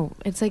Australia? No.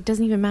 It's like,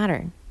 doesn't even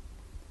matter.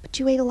 But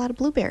you ate a lot of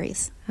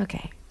blueberries.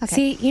 Okay.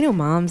 See, you know,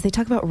 moms, they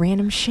talk about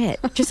random shit.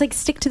 Just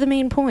stick to the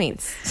main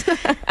points.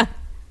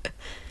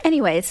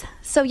 Anyways,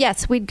 so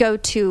yes, we'd go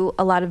to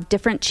a lot of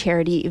different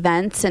charity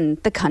events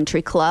and the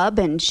country club,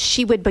 and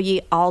she would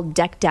be all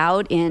decked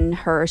out in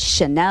her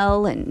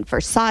Chanel and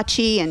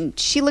Versace, and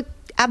she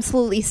looked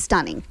absolutely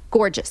stunning,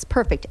 gorgeous,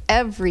 perfect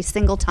every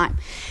single time.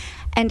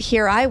 And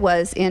here I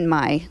was in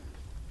my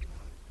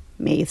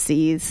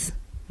Macy's.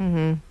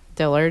 Mm-hmm.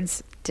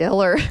 Dillard's.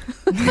 Dillard's.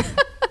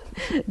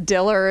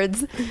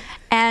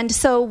 And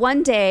so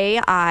one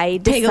day I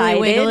decided... Piggly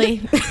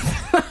Wiggly.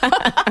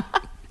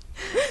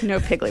 No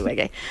Piggly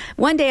Wiggly.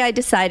 One day I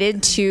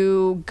decided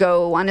to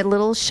go on a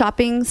little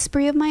shopping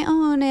spree of my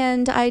own,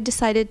 and I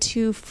decided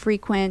to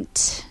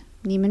frequent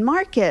Neiman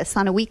Marcus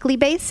on a weekly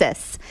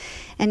basis.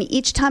 And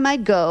each time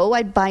I'd go,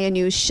 I'd buy a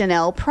new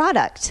Chanel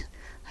product.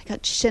 I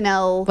got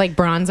Chanel... Like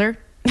bronzer?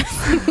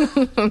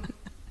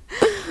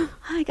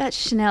 I got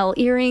Chanel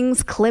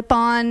earrings,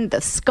 clip-on,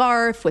 the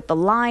scarf with the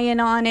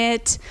lion on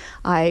it.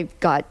 I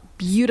got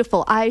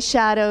beautiful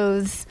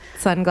eyeshadows.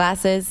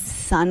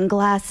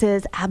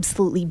 Sunglasses,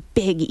 absolutely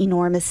big,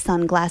 enormous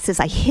sunglasses.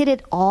 I hid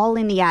it all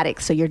in the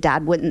attic so your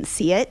dad wouldn't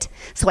see it.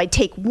 So I'd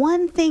take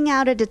one thing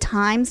out at a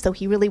time so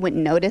he really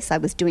wouldn't notice I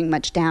was doing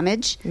much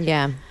damage.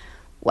 Yeah.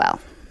 Well,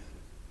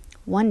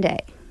 one day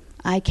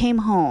I came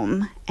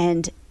home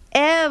and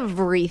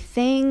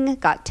everything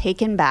got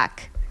taken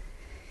back.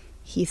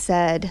 He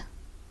said,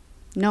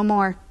 "No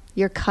more.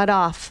 You're cut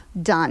off.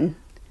 Done.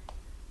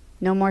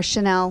 No more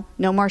Chanel.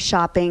 No more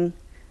shopping."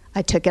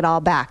 I took it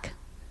all back.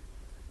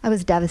 I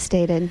was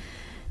devastated.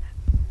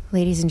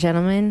 Ladies and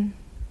gentlemen,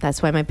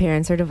 that's why my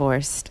parents are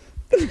divorced.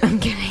 I'm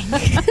kidding.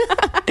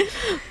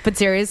 But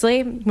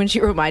seriously, when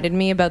she reminded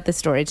me about this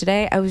story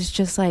today, I was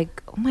just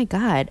like, oh my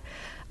God,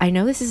 I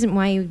know this isn't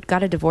why you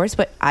got a divorce,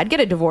 but I'd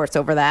get a divorce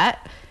over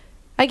that.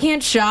 I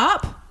can't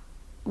shop?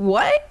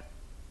 What?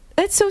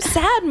 That's so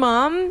sad,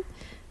 Mom.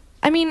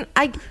 I mean,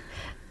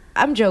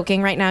 I'm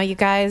joking right now, you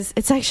guys.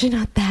 It's actually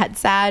not that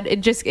sad.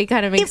 It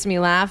kind of makes me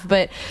laugh,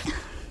 but...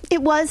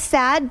 It was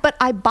sad, but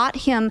I bought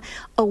him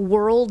a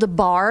World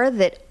bar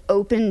that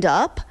opened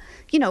up,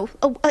 an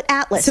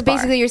Atlas So bar.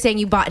 basically you're saying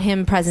you bought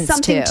him presents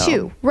Something too.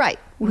 too. Right.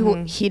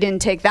 Mm-hmm. He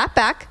didn't take that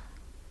back.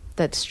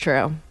 That's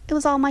true. It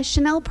was all my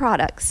Chanel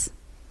products.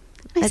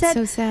 I That's said,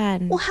 so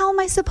sad. Well, how am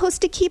I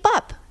supposed to keep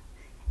up?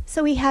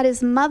 So he had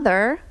his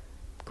mother,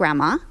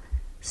 Grandma,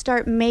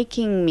 start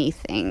making me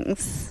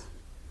things.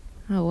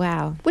 Oh,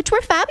 wow. Which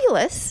were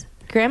fabulous.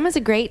 Grandma's a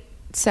great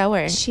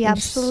sewer. She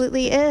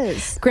absolutely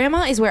is.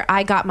 Grandma is where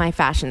I got my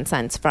fashion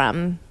sense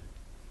from.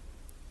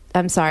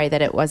 I'm sorry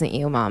that it wasn't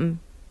you, Mom.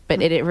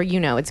 But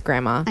it's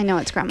Grandma. I know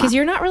it's Grandma. Because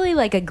you're not really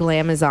like a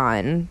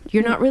glamazon.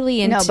 You're not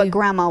really into... No, but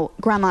Grandma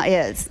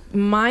is.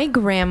 My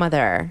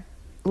grandmother,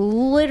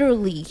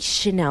 literally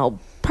Chanel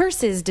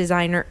purses,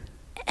 designer,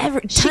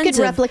 she could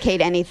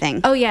replicate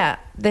anything. Oh, yeah.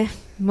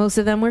 Most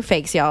of them were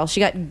fakes, y'all. She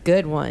got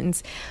good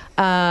ones.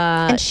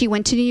 And she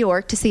went to New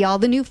York to see all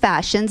the new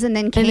fashions and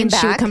then came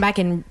back. She would come back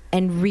and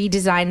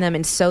redesign them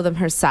and sew them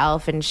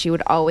herself. And she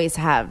would always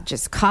have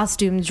just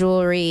costume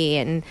jewelry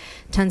and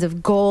tons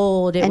of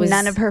gold.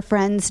 None of her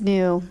friends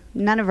knew.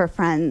 None of her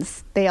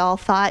friends. They all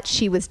thought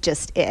she was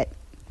just it.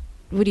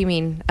 What do you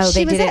mean? Oh,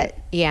 she they was did it.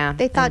 Yeah.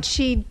 They thought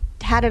she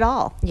had it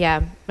all.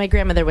 Yeah. My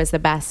grandmother was the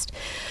best.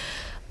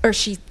 Or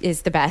she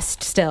is the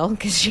best still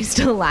because she's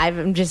still alive.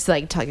 I'm just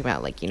like talking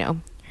about like,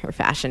 her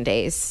fashion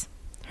days,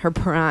 her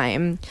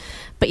prime.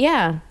 But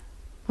yeah,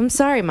 I'm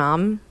sorry,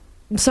 Mom.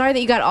 I'm sorry that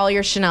you got all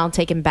your Chanel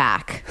taken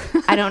back.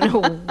 I don't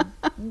know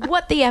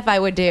what the F I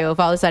would do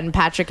if all of a sudden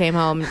Patrick came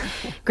home.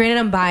 Granted,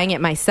 I'm buying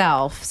it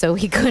myself, so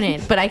he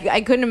couldn't. But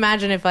I couldn't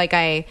imagine if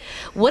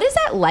what is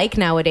that like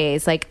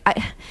nowadays?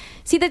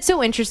 See, that's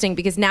so interesting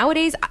because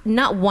nowadays,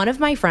 not one of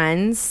my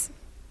friends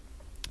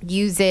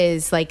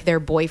uses like their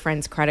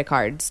boyfriend's credit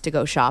cards to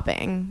go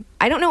shopping.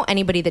 I don't know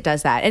anybody that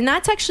does that. And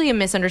that's actually a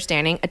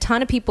misunderstanding. A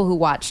ton of people who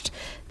watched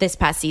this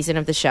past season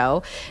of the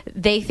show,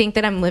 they think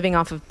that I'm living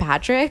off of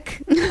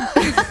Patrick.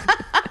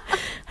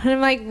 And I'm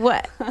like,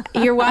 what?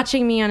 You're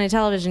watching me on a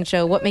television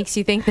show. What makes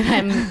you think that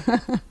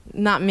I'm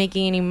not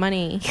making any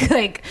money?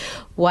 Like,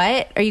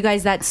 what? Are you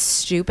guys that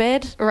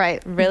stupid?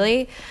 Right.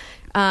 Really?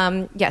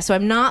 Yeah, so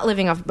I'm not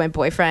living off of my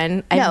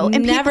boyfriend. I've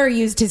never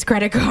used his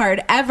credit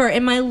card ever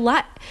in my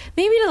life.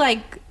 Maybe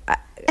to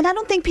and I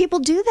don't think people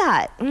do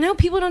that. No,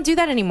 people don't do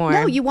that anymore.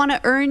 No, you want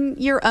to earn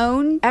your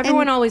own.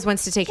 Everyone always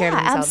wants to take care of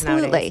themselves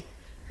nowadays.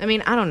 I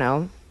mean, I don't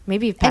know.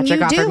 Maybe if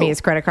Patrick offered me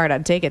his credit card,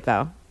 I'd take it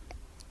though.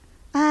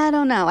 I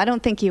don't know. I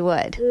don't think you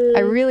would. I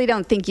really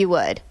don't think you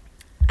would.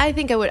 I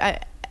think I would.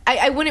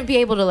 I wouldn't be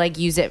able to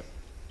use it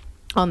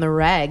on the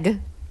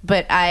reg,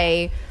 but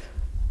I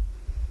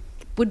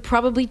would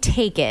probably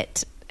take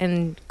it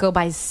and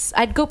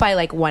I'd go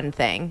buy one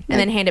thing and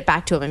then hand it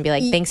back to him and be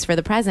like, thanks for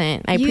the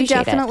present. I appreciate it.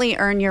 You definitely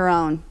earn your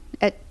own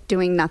at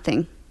doing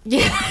nothing.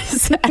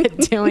 Yes, at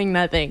doing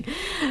nothing.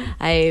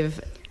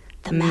 I've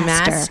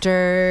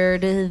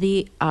mastered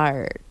the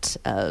art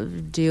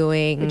of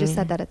doing... We just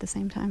said that at the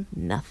same time.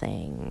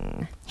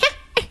 Nothing.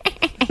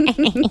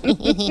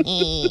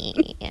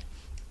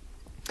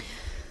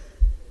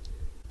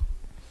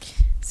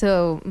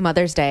 So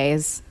Mother's Day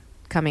is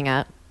coming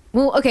up.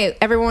 Well, okay,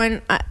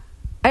 everyone, I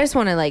just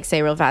want to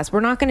say real fast,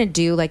 we're not going to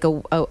do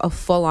a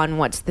full-on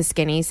what's the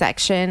skinny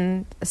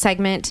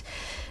segment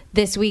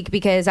this week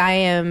because I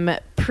am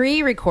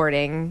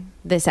pre-recording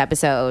this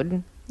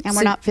episode. And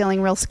we're not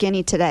feeling real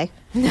skinny today.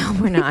 No,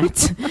 we're not.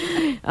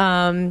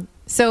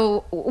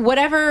 So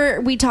whatever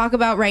we talk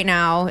about right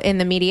now in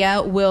the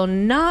media will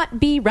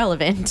not be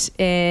relevant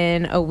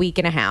in a week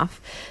and a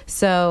half.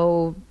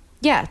 So,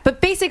 yeah,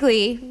 but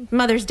basically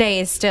Mother's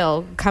Day is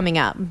still coming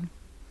up.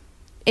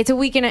 It's a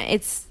week and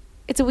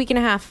a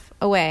half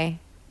away,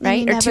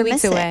 right? Or 2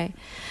 weeks away.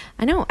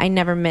 I know. I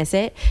never miss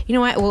it. You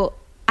know what? Well,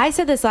 I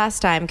said this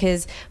last time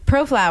because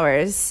Pro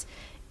Flowers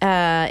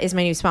is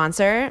my new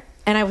sponsor,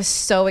 and I was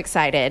so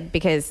excited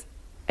because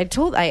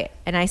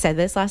I said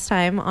this last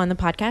time on the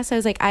podcast. I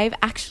was like, I've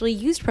actually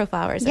used Pro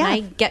Flowers, and I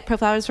get Pro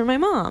Flowers for my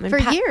mom for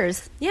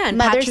years. Yeah, and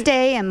Mother's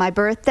Day and my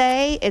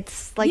birthday.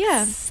 It's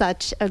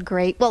such a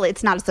great. Well,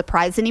 it's not a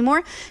surprise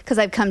anymore because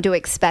I've come to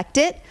expect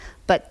it,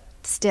 but.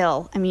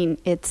 Still, I mean,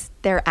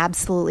 they're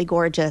absolutely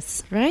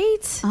gorgeous.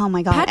 Right? Oh,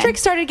 my God. Patrick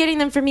started getting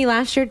them for me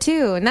last year,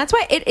 too. And that's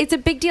why it's a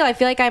big deal. I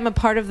feel like I'm a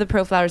part of the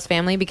Pro Flowers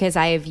family because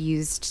I have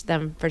used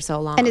them for so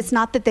long. And it's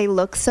not that they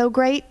look so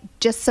great,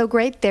 just so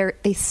great.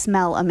 They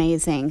smell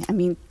amazing. I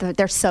mean,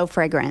 they're so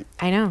fragrant.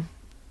 I know.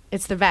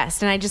 It's the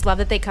best. And I just love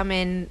that they come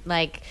in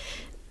like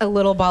a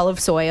little ball of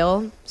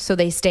soil so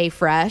they stay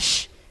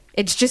fresh.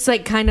 It's just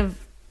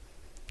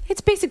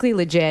it's basically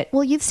legit.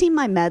 Well, you've seen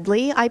my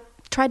medley. I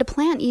try to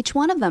plant each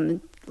one of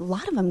them. A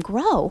lot of them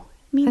grow.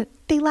 I mean,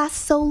 they last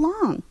so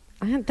long.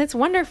 That's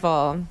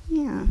wonderful.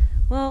 Yeah.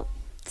 Well,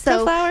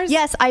 so flowers.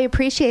 Yes, I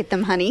appreciate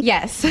them, honey.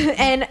 Yes.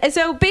 And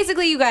so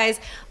basically, you guys,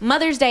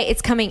 Mother's Day,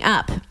 it's coming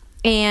up.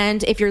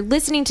 And if you're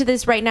listening to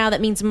this right now,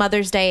 that means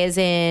Mother's Day is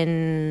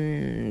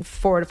in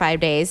 4 to 5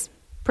 days.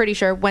 Pretty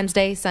sure.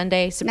 Wednesday,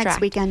 Sunday, subtract.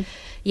 Next weekend.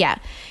 Yeah.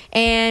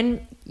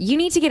 And you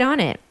need to get on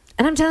it.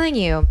 And I'm telling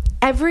you,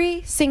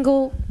 every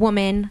single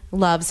woman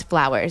loves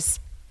flowers.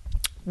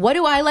 What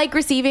do I like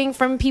receiving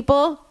from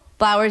people?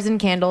 Flowers and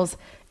candles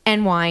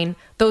and wine.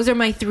 Those are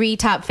my 3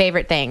 top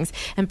favorite things.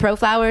 And Pro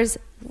Flowers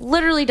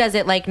literally does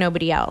it like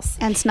nobody else.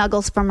 And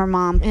snuggles from her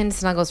mom. And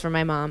snuggles from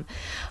my mom.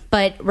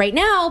 But right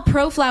now,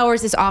 Pro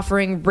Flowers is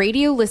offering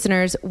radio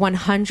listeners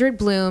 100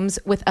 blooms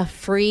with a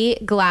free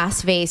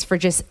glass vase for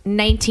just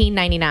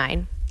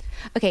 $19.99.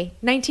 Okay,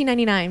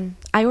 $19.99.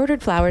 I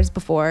ordered flowers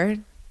before,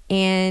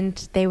 and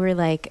they were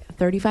like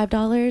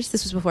 $35.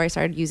 This was before I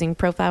started using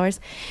Pro Flowers.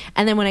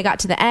 And then when I got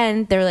to the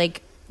end, they're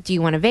like, do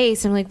you want a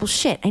vase? And I'm like, well,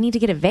 shit, I need to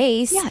get a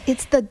vase. Yeah,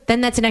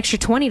 then that's an extra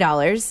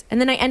 $20.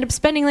 And then I end up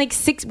spending like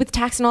with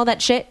tax and all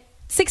that shit,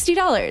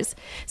 $60.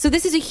 So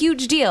this is a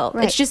huge deal.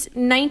 Right. It's just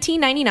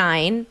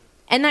 $19.99,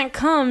 and that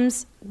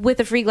comes with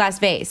a free glass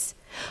vase.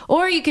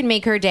 Or you can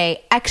make her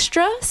day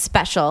extra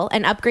special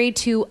and upgrade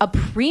to a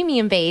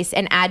premium vase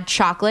and add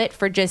chocolate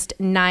for just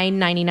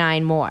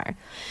 $9.99 more.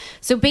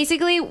 So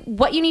basically,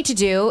 what you need to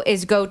do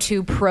is go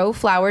to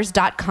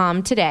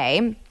proflowers.com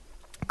today.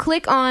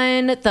 Click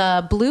on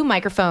the blue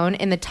microphone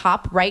in the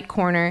top right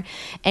corner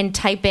and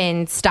type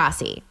in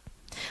Stassi.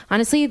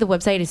 Honestly, the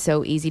website is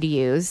so easy to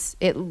use.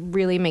 It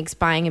really makes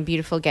buying a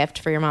beautiful gift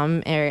for your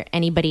mom or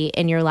anybody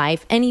in your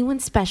life, anyone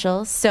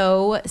special,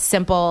 so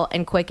simple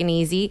and quick and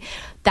easy.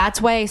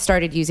 That's why I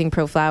started using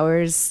Pro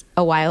Flowers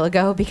a while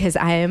ago, because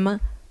I'm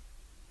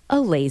a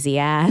lazy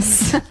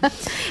ass.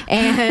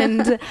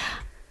 And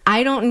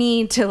I don't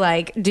need to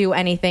like do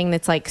anything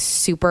that's like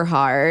super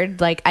hard.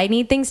 Like, I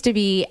need things to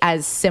be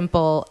as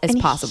simple as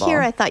possible.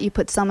 Here, I thought you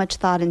put so much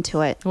thought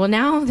into it. Well,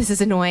 now this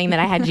is annoying that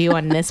I had you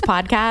on this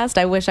podcast.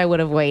 I wish I would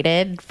have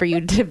waited for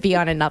you to be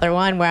on another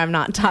one where I'm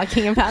not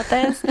talking about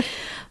this.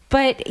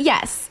 But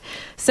yes,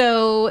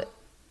 so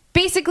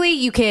basically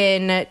you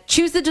can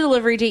choose the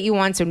delivery date you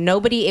want. So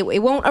it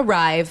won't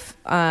arrive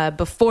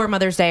before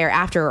Mother's Day or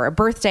after, or a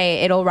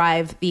birthday. It'll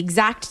arrive the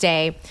exact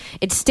day.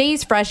 It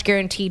stays fresh,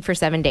 guaranteed for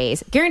 7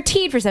 days.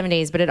 Guaranteed for 7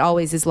 days, but it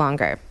always is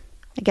longer.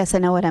 I guess I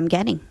know what I'm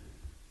getting.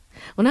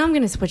 Well, now I'm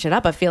going to switch it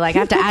up. I feel like I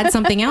have to add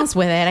something else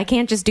with it. I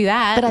can't just do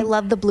that. But I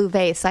love the blue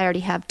vase. I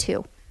already have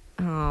 2.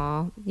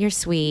 Oh, you're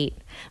sweet.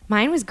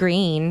 Mine was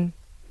green.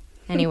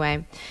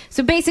 Anyway,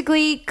 so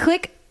basically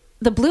click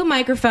the blue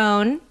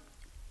microphone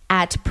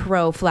at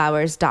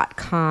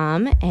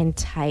proflowers.com and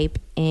type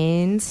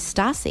in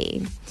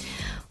Stassi.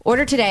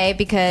 Order today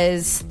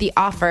because the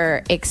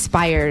offer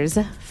expires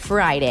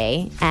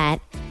Friday at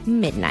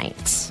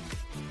midnight.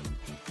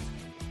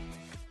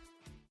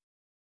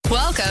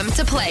 Welcome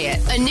to Play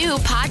It, a new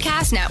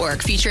podcast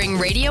network featuring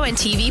radio and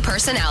TV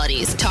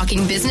personalities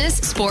talking business,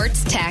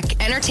 sports, tech,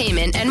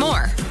 entertainment, and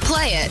more.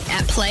 Play it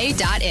at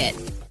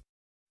play.it.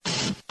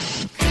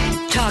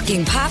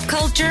 Talking pop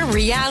culture,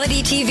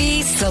 reality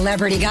TV,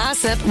 celebrity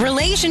gossip,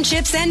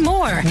 relationships, and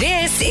more.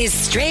 This is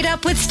Straight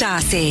Up with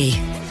Stassi.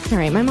 All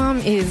right, my mom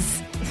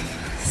is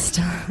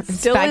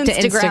still back to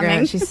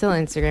Instagram. She's still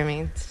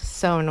Instagramming. It's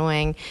so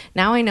annoying.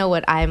 Now I know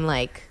what I'm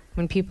like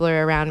when people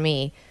are around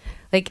me.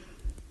 Like,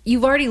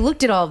 you've already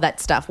looked at all of that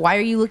stuff. Why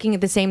are you looking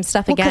at the same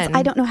stuff again? Because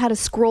I don't know how to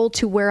scroll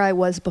to where I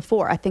was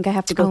before. I think I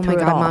have to go through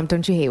it all. Oh my God, Mom,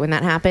 don't you hate when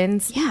that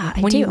happens? Yeah, I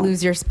when do. you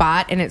lose your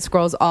spot and it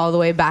scrolls all the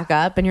way back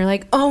up and you're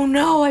like, oh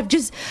no, I've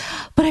covered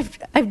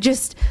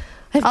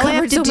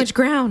so much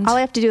ground. All I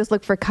have to do is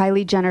look for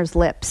Kylie Jenner's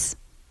lips.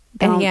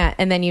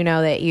 And then you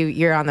know that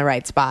you're on the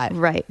right spot.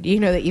 Right. You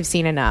know that you've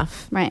seen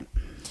enough. Right.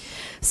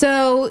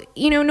 So,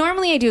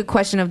 normally I do a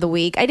question of the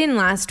week. I didn't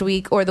last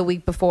week or the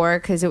week before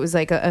because it was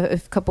like a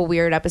couple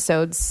weird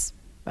episodes,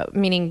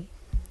 meaning,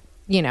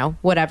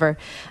 whatever.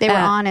 They were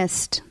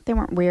honest. They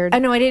weren't weird. I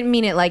know, I didn't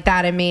mean it like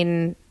that. I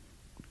mean,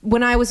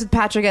 when I was with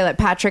Patrick, I let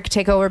Patrick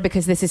take over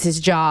because this is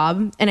his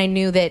job. And I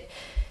knew that,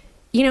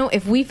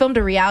 if we filmed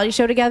a reality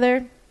show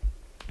together,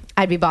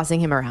 I'd be bossing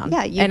him around.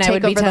 Yeah, you'd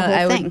take over the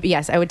whole thing.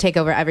 Yes, I would take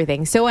over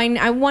everything. So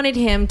I wanted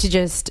him to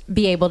just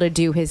be able to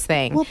do his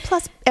thing. Well,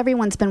 plus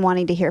everyone's been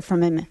wanting to hear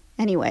from him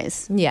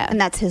anyways. Yeah. And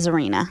that's his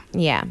arena.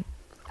 Yeah.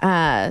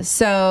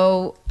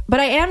 But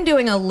I am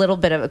doing a little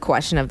bit of a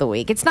question of the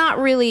week. It's not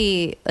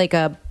really like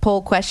a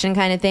poll question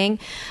kind of thing.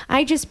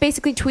 I just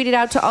basically tweeted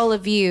out to all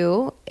of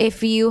you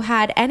if you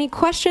had any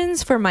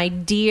questions for my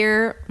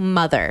dear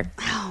mother.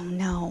 Oh,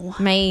 no.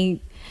 My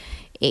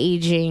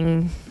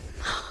aging,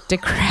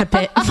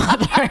 decrepit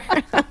mother.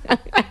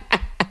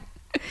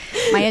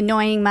 My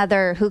annoying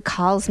mother who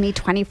calls me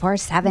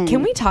 24/7.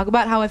 Can we talk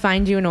about how I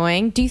find you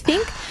annoying? Do you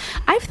think...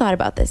 I've thought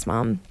about this,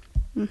 Mom.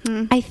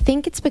 Mm-hmm. I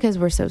think it's because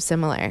we're so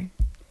similar.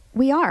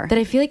 We are. That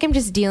I feel like I'm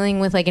just dealing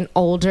with like an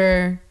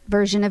older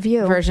version of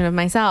you. Version of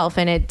myself.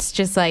 And it's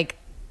just like,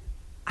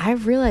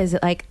 I've realized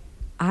that like,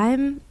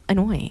 I'm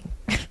annoying.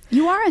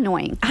 You are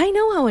annoying. I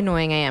know how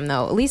annoying I am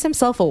though. At least I'm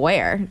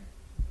self-aware.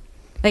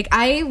 Like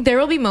there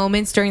will be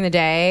moments during the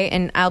day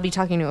and I'll be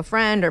talking to a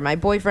friend or my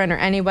boyfriend or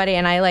anybody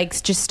and I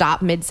like just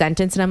stop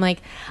mid-sentence and I'm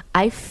like,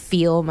 I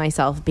feel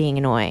myself being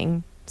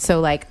annoying. So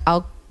like,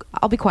 I'll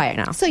be quiet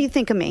now. So you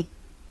think of me.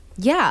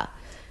 Yeah.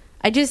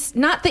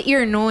 Not that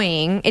you're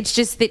annoying. It's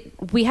just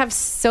that we have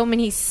so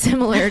many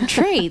similar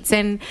traits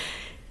and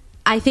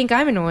I think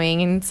I'm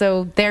annoying. And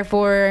so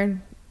therefore,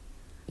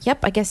 yep,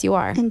 I guess you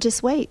are. And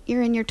just wait,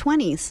 you're in your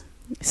 20s.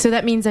 So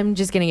that means I'm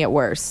just going to get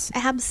worse.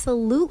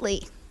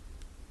 Absolutely.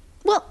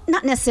 Well,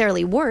 not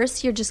necessarily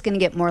worse. You're just going to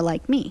get more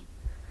like me.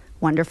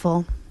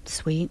 Wonderful,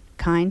 sweet,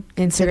 kind,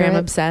 Instagram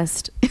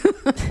obsessed.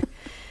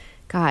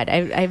 God,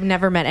 I've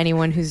never met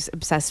anyone who's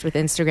obsessed with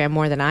Instagram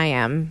more than I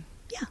am.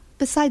 Yeah,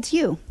 besides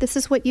you. This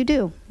is what you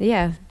do.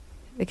 Yeah,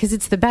 because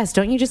it's the best.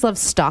 Don't you just love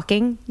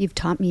stalking? You've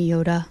taught me,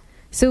 Yoda.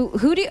 So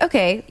who do you,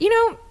 okay, you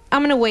know,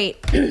 I'm going to wait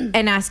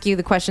and ask you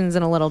the questions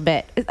in a little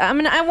bit. I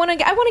want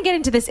to get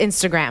into this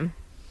Instagram.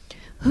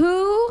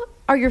 Who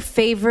are your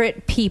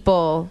favorite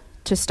people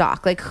to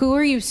stalk? Like, who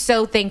are you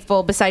so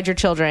thankful besides your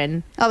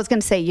children? I was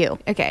going to say you.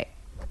 Okay.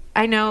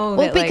 I know.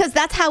 Well, because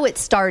that's how it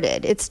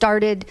started.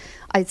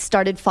 I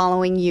started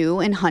following you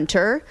and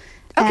Hunter.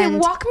 Okay, and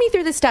walk me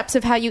through the steps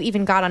of how you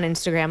even got on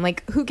Instagram.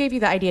 Like, who gave you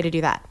the idea to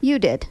do that? You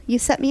did. You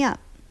set me up.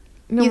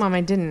 No, Mom,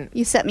 I didn't.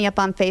 You set me up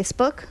on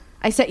Facebook.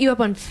 I set you up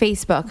on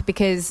Facebook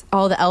because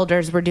all the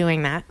elders were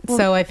doing that. Well,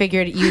 so I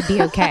figured you'd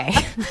be okay.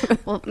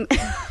 Well,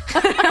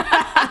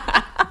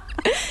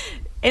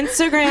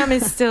 Instagram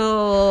is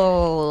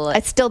still...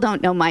 I still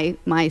don't know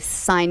my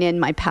sign-in,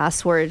 my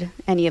password,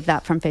 any of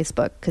that from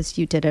Facebook because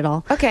you did it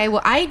all. Okay,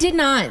 well, I did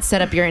not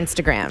set up your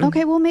Instagram.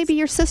 Okay, well, maybe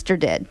your sister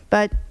did.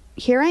 But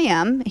here I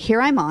am.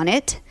 Here I'm on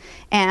it.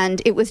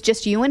 And it was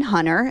just you and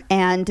Hunter.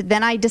 And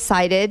then I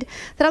decided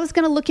that I was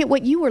going to look at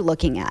what you were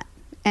looking at.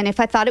 And if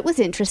I thought it was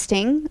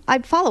interesting,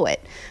 I'd follow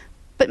it.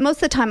 But most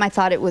of the time I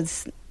thought it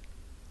was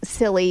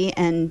silly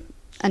and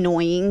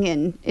annoying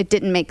and it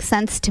didn't make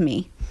sense to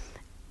me.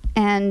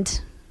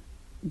 And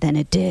then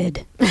it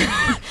did.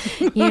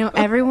 You know,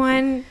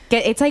 everyone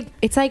it's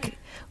like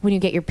when you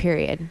get your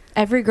period.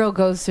 Every girl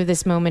goes through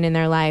this moment in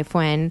their life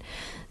when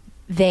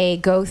they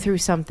go through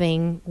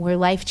something where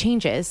life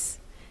changes.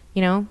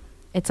 You know,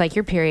 it's like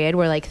your period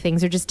where like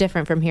things are just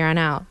different from here on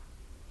out.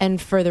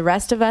 And for the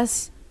rest of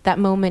us, that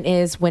moment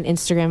is when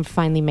Instagram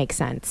finally makes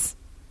sense.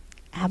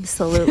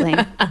 Absolutely.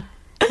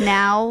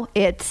 Now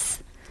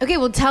it's... Okay,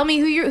 well, tell me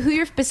who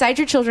you're besides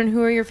your children,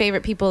 who are your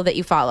favorite people that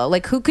you follow?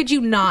 Like, who could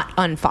you not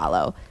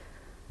unfollow?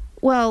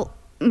 Well,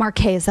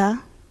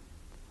 Marchesa.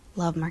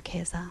 Love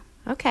Marchesa.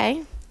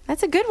 Okay.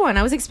 That's a good one.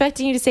 I was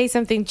expecting you to say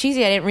something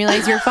cheesy. I didn't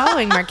realize you were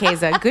following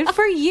Marchesa. Good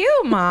for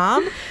you,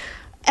 Mom.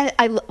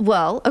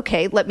 Well,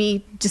 okay, let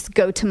me just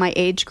go to my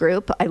age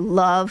group. I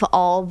love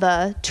all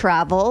the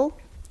travel,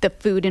 the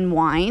food and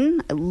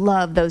wine. I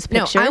love those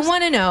pictures. No, I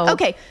want to know.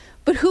 Okay,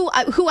 but who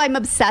I'm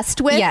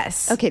obsessed with?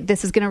 Yes. Okay,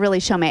 this is going to really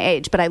show my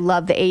age, but I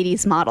love the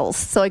 80s models.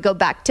 So I go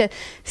back to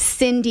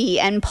Cindy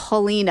and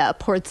Paulina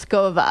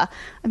Portskova.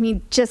 I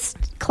mean,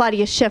 just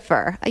Claudia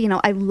Schiffer. You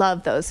know, I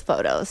love those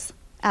photos.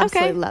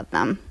 Absolutely love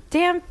them.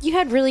 Damn, you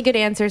had really good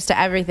answers to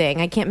everything.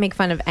 I can't make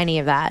fun of any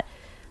of that.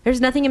 There's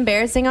nothing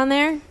embarrassing on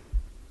there?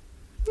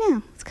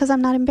 Yeah, it's because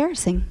I'm not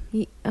embarrassing.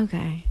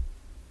 Okay.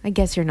 I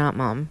guess you're not,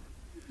 Mom.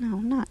 No,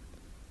 I'm not.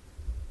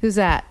 Who's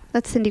that?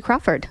 That's Cindy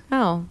Crawford.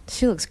 Oh,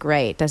 she looks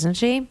great, doesn't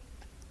she?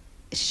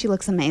 She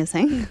looks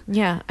amazing.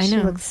 Yeah, I know.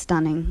 She looks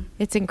stunning.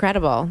 It's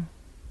incredible.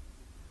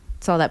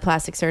 It's all that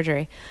plastic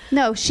surgery.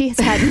 No, she has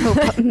had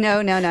no.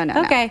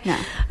 Okay. No.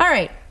 All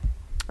right.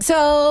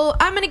 So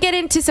I'm going to get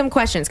into some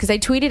questions because I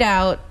tweeted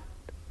out,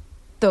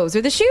 those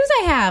are the shoes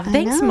I have.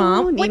 Thanks,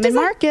 Mom. Neiman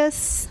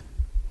Marcus.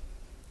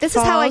 This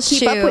is how I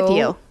keep up with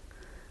you.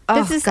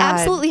 This is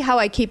absolutely how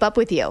I keep up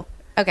with you.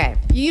 Okay.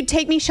 You'd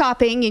take me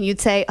shopping and you'd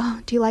say,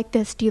 oh, do you like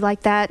this? Do you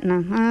like that?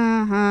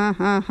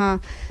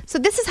 And So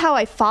this is how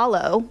I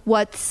follow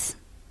what's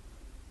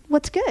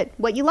good,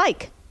 what you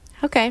like.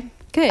 Okay,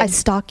 good. I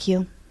stalk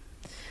you.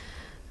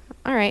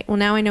 All right. Well,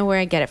 now I know where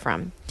I get it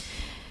from.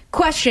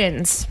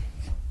 Questions.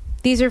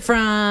 These are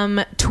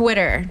from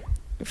Twitter.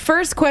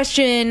 First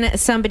question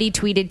somebody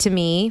tweeted to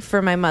me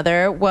for my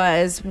mother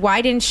was,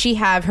 why didn't she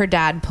have her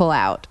dad pull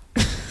out?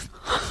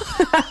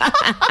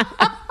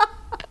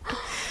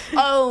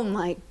 Oh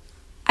my.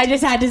 I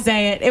just had to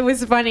say it. It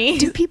was funny.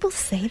 Do people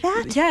say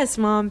that? Yes,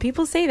 Mom.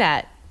 People say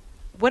that.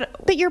 What?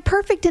 But you're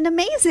perfect and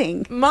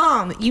amazing.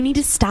 Mom, you need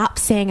to stop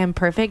saying I'm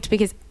perfect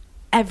because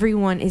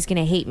everyone is going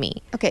to hate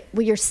me. Okay.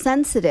 Well, you're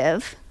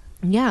sensitive.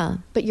 Yeah.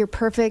 But you're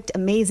perfect,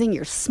 amazing,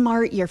 you're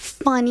smart, you're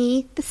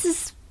funny.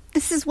 This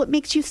is what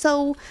makes you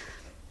so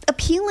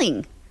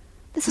appealing.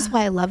 This is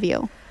why I love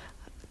you.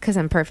 Because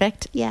I'm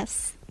perfect?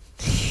 Yes.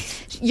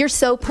 You're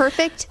so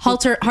perfect.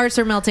 Hearts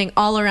are melting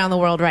all around the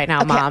world right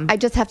now, okay, Mom. I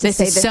just have to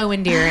say this. This is so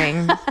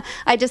endearing.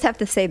 I just have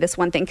to say this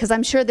one thing because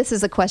I'm sure this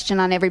is a question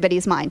on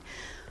everybody's mind.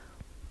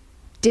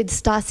 Did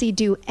Stassi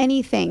do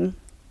anything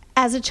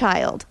as a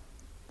child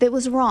that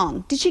was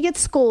wrong? Did she get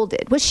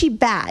scolded? Was she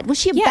bad? Was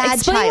she a bad child?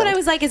 Explain what I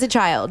was like as a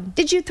child.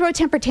 Did you throw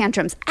temper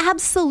tantrums?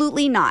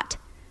 Absolutely not.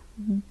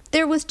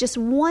 There was just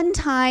one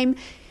time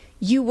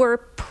you were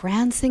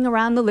prancing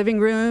around the living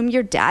room.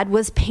 Your dad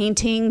was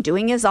painting,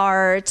 doing his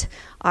art.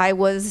 I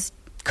was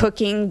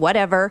cooking,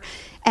 whatever.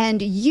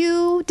 And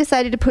you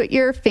decided to put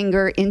your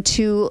finger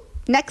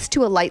next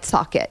to a light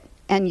socket.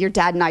 And your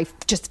dad and I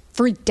just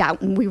freaked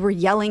out. And we were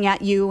yelling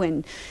at you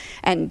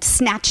and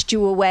snatched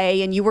you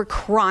away. And you were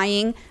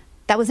crying.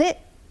 That was it.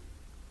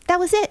 That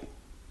was it.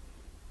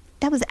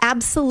 That was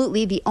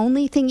absolutely the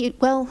only thing you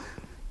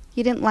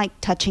didn't like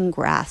touching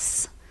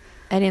grass.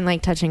 I didn't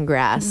like touching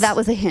grass. That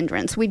was a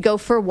hindrance. We'd go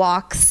for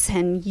walks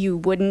and you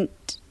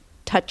wouldn't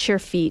touch your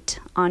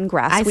feet on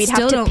grass. We'd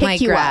still have to don't pick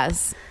like you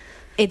grass. Up.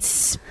 It's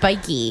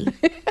spiky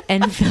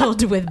and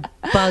filled with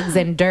bugs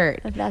and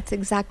dirt. That's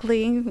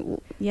exactly,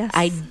 yes.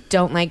 I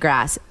don't like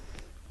grass.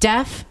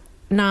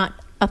 Not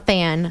a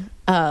fan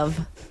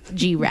of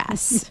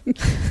GRAS.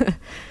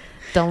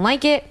 Don't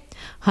like it.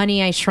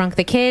 Honey, I Shrunk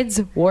the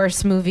Kids.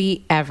 Worst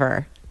movie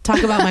ever.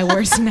 Talk about my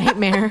worst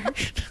nightmare.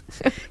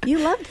 You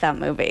loved that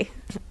movie.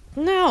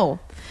 No.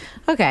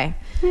 Okay.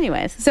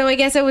 Anyways, So I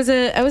guess I was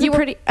a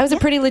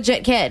pretty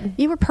legit kid.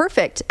 you were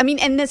perfect. I mean,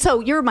 and then, so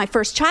you're my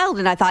first child,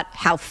 and I thought,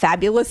 how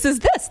fabulous is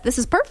this? This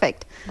is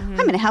perfect. I'm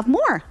going to have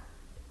more.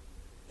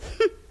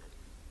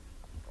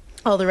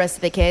 All the rest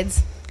of the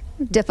kids,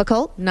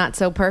 Difficult. not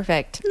so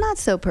perfect. Not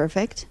so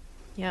perfect.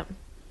 Yep.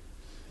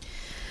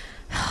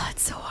 Oh,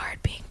 it's so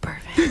hard being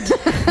perfect.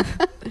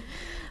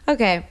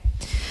 Okay.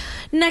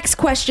 Next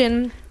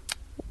question.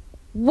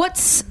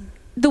 What's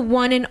the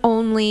one and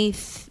only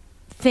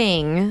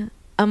thing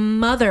a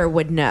mother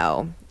would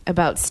know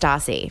about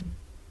Stassi?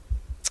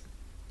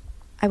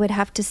 I would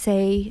have to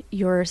say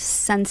your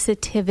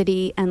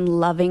sensitivity and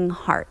loving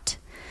heart,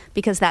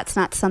 because that's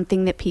not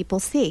something that people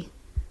see.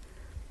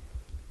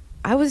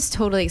 I was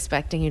totally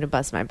expecting you to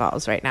bust my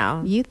balls right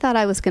now. You thought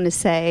I was going to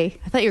say...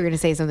 I thought you were going to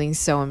say something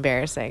so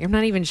embarrassing. I'm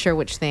not even sure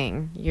which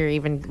thing you're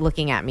even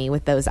looking at me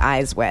with those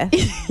eyes with.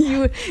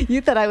 You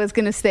thought I was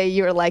going to say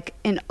you were like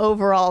an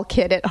overall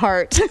kid at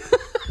heart.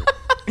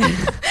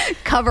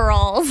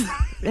 Coveralls.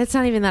 It's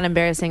not even that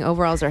embarrassing.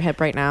 Overalls are hip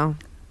right now.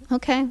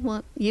 Okay,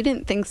 well, you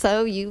didn't think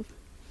so. You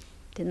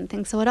didn't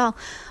think so at all.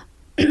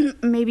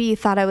 Maybe you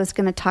thought I was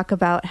going to talk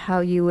about how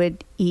you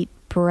would eat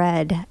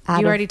bread out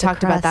You of already the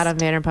talked about that on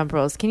crust. Vanderpump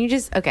Rules. Can you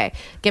just,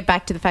 get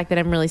back to the fact that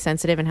I'm really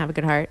sensitive and have a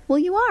good heart? Well,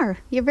 you are.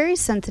 You're very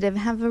sensitive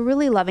and have a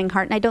really loving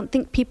heart, and I don't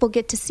think people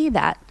get to see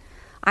that.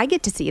 I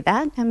get to see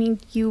that. I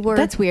mean, you were...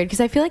 That's weird because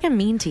I feel like I'm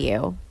mean to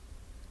you.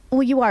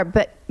 Well, you are,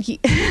 but...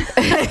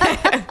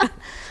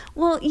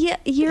 Well, yeah,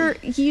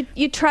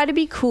 you try to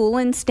be cool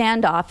and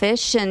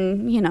standoffish,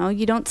 and,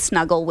 you don't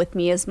snuggle with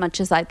me as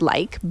much as I'd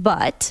like,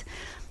 but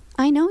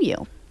I know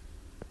you.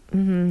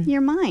 Mm-hmm.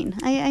 You're mine.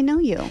 I know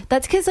you.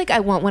 That's because, I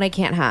want what I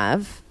can't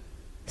have.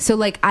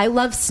 So, I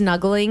love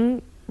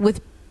snuggling with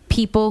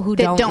people who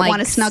That don't want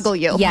to snuggle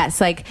you.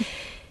 Yes,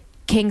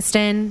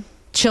 Kingston,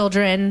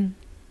 children,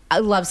 I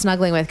love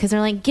snuggling with because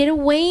they're like, get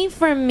away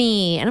from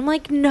me. And I'm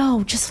like,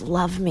 no, just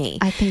love me.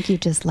 I think you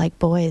just like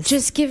boys.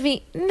 Just give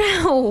me...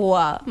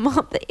 No.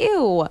 Mom,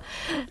 ew.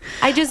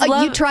 I just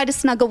love... You try to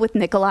snuggle with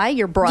Nikolai,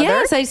 your brother?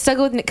 Yes, I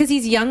snuggle with... Because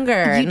he's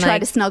younger. You try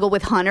to snuggle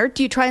with Hunter?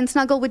 Do you try and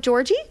snuggle with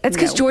Georgie? That's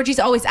because Georgie's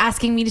always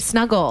asking me to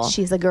snuggle.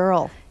 She's a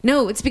girl.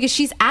 No, it's because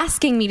she's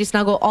asking me to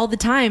snuggle all the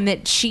time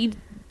that she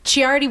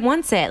already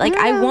wants it.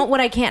 I want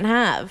what I can't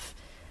have.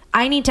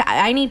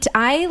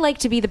 I like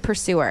to be the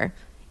pursuer.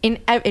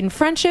 In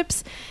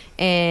friendships,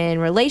 in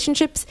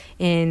relationships,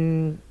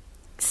 in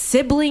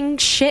sibling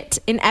shit,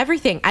 in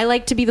everything. I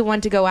like to be the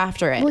one to go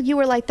after it. Well, you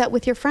were like that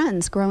with your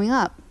friends growing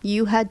up.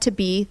 You had to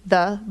be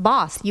the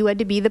boss. You had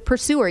to be the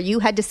pursuer. You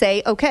had to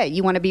say, okay,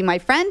 you want to be my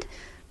friend?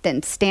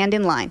 Then stand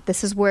in line.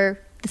 This is where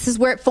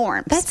it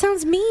forms. That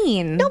sounds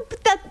mean.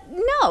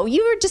 No,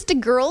 you were just a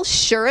girl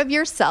sure of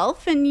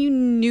yourself, and you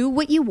knew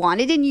what you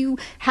wanted, and you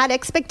had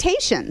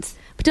expectations.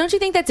 But don't you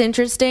think that's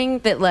interesting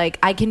that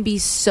I can be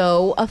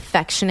so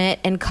affectionate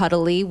and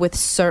cuddly with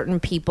certain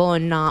people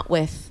and not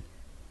with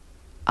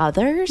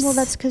others? Well,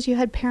 that's because you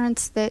had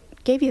parents that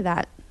gave you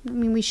that. I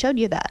mean, we showed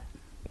you that.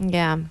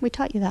 Yeah. We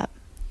taught you that.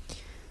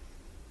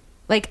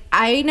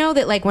 I know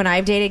that when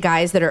I've dated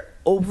guys that are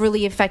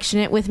overly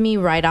affectionate with me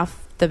right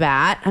off the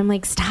bat, I'm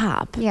like,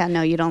 stop. Yeah,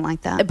 no, you don't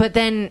like that. But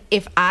then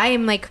if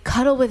I'm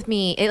cuddle with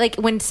me,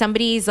 when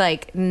somebody's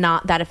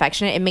not that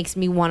affectionate, it makes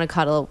me want to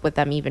cuddle with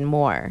them even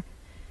more.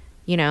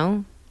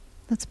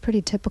 That's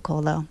pretty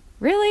typical, though.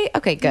 Really?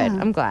 Okay, good. Yeah.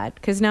 I'm glad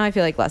because now I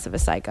feel like less of a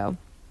psycho.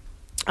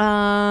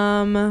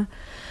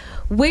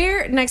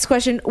 Next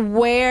question,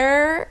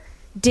 where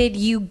did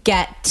you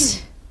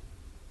get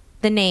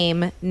the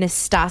name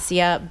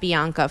Nastasia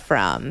Bianca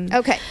from?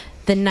 Okay.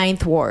 The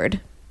 9th Ward.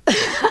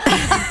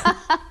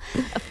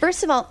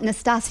 First of all,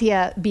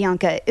 Nastasia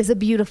Bianca is a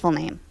beautiful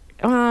name.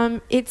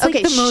 It's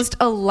the most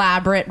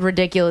elaborate,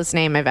 ridiculous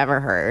name I've ever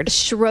heard.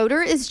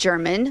 Schroeder is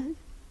German.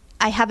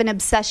 I have an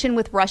obsession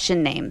with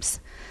Russian names.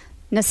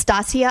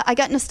 Nastasia, I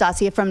got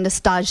Nastasia from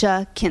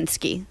Nastasia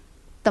Kinski,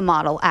 the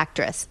model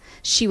actress.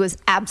 She was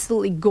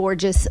absolutely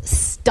gorgeous,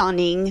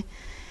 stunning,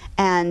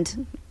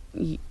 and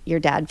your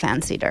dad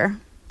fancied her.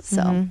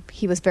 So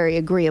he was very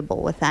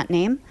agreeable with that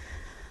name.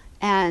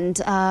 And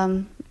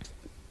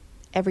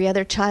every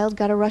other child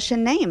got a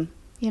Russian name.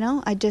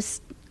 I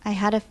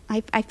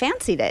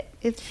fancied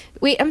it.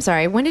 Wait, I'm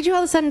sorry. When did you all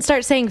of a sudden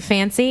start saying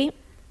fancy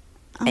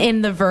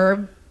in the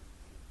verb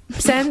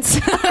sense?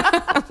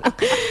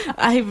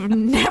 I've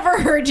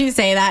never heard you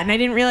say that, and I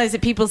didn't realize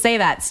that people say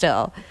that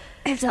still.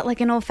 Is that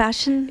an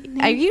old-fashioned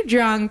name? Are you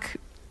drunk?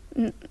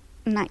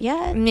 Not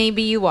yet.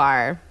 Maybe you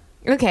are.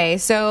 Okay,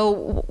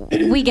 so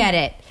we get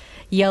it.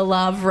 You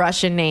love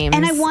Russian names.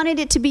 And I wanted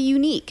it to be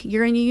unique.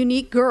 You're a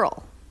unique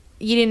girl.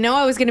 You didn't know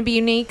I was going to be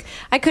unique?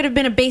 I could have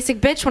been a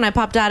basic bitch when I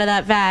popped out of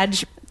that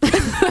vag.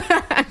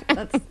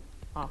 That's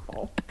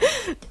awful.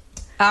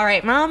 All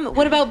right, Mom.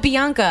 What about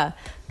Bianca,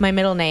 my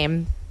middle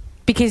name?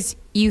 Because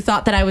you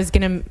thought that I was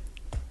going to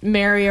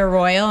marry a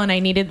royal and I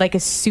needed like a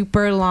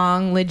super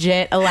long,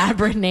 legit,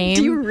 elaborate name.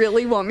 Do you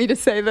really want me to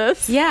say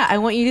this? Yeah, I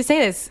want you to say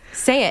this.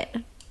 Say it.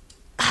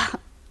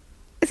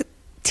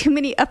 Too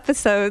many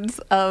episodes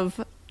of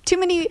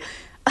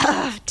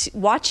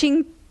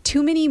watching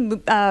too many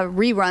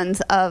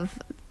reruns of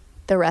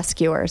The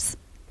Rescuers.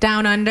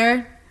 Down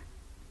Under.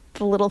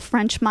 The little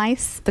French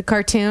mice. The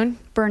cartoon.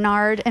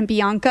 Bernard and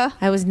Bianca.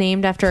 I was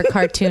named after a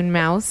cartoon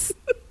mouse.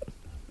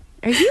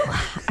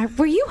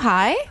 Were you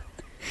high?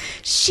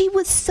 She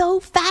was so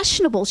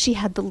fashionable. She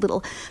had the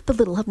little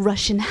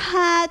Russian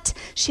hat.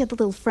 She had the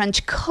little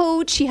French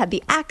coat. She had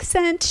the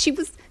accent. She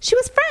was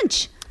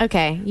French.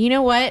 Okay, you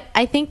know what?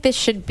 I think this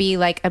should be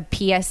like a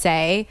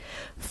PSA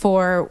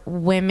for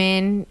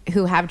women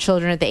who have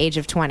children at the age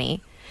of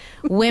 20.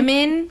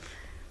 Women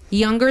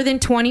younger than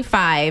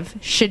 25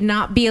 should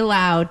not be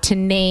allowed to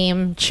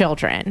name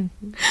children.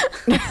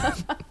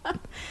 I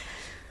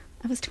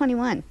was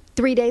 21.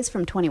 3 days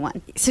from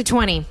 21. So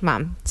 20,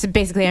 Mom. So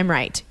basically I'm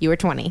right. You were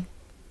 20.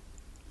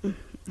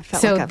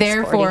 So like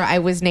therefore 40. I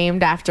was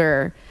named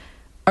after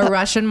a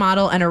Russian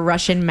model and a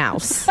Russian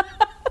mouse.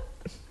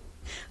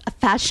 A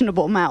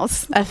fashionable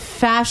mouse. A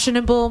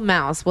fashionable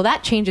mouse. Well,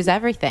 that changes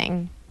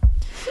everything.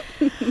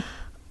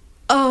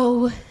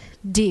 Oh,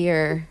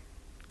 dear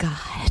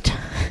God.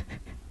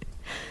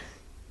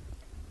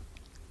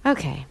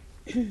 Okay.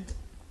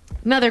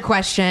 Another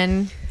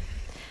question.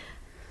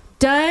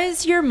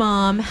 Does your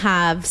mom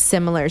have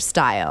similar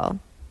style?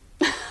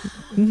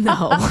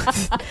 No.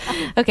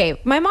 Okay.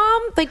 My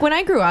mom, like when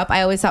I grew up,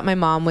 I always thought my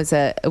mom was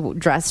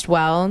dressed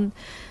well.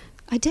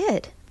 I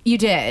did. You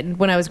did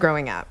when I was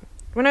growing up.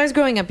 When I was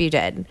growing up, you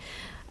did.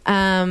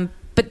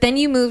 But then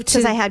you moved to...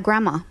 Because I had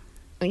grandma.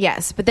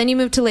 Yes. But then you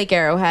moved to Lake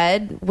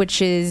Arrowhead,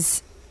 which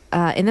is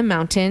in the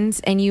mountains,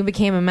 and you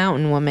became a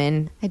mountain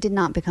woman. I did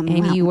not become a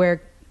And mountain. you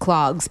wear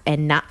clogs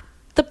and not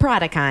the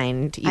Prada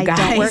kind, you guys.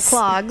 I don't wear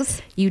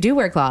clogs. You do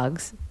wear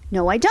clogs.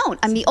 No, I don't.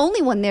 I'm the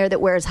only one there that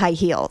wears high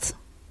heels.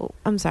 Oh,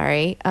 I'm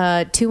sorry.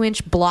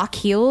 2-inch block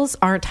heels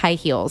aren't high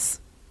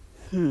heels.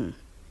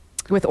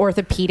 With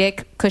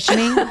orthopedic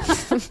cushioning.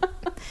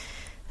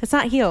 That's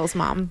not heels,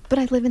 Mom. But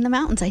I live in the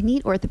mountains. I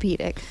need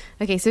orthopedic.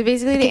 Okay, so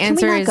basically Okay, the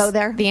answer can we not is go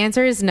there? The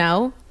answer is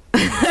no.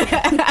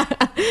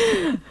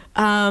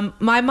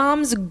 My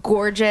mom's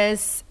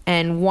gorgeous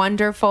and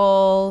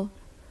wonderful,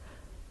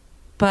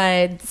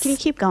 but Can you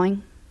keep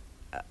going?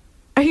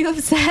 are you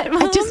upset,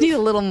 Mom? I just need a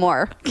little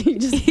more. Can you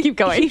just keep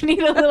going? You need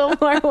a little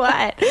more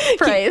what?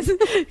 Praise.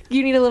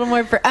 You need a little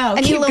more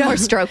I need a little more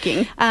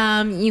stroking.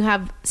 You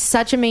have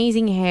such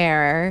amazing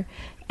hair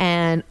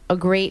and a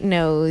great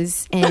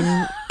nose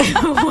and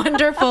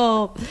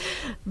wonderful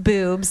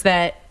boobs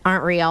that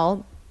aren't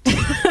real.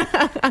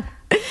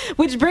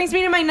 Which brings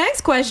me to my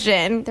next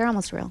question. They're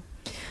almost real.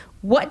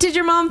 What did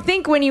your mom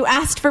think when you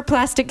asked for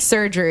plastic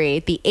surgery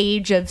at the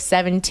age of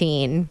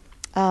 17?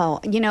 Oh,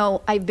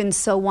 I've been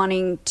so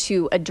wanting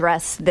to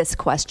address this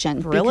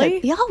question.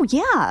 Really? Oh,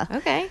 yeah.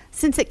 Okay.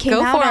 Since it came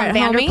Go out for on it,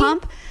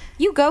 Vanderpump, homie.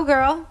 You go,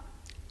 girl.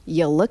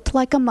 you looked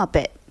like a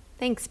Muppet.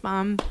 Thanks,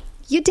 Mom.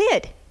 You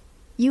did.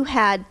 You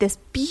had this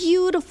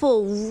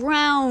beautiful,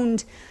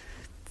 round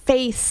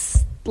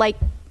face like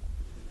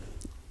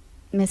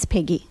Miss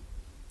Piggy.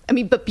 I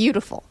mean, but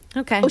beautiful.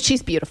 Okay. Oh,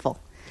 she's beautiful.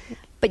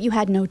 But you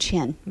had no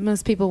chin.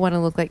 Most people want to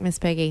look like Miss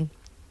Piggy.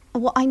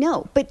 Well, I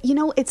know. But,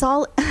 it's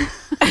all...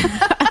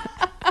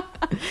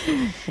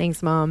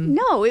 Thanks, Mom.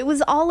 No, it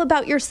was all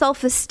about your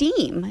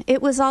self-esteem.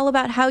 It was all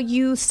about how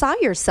you saw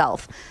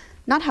yourself.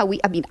 Not how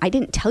I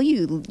didn't tell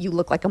you you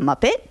look like a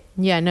Muppet.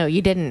 Yeah, no,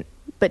 you didn't.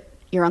 But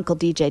your Uncle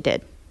DJ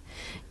did.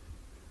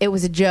 It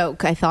was a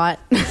joke, I thought.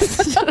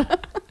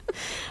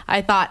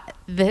 I thought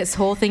this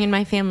whole thing in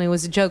my family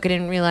was a joke. I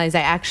didn't realize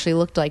I actually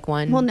looked like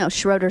one. Well, no,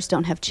 Schroeders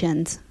don't have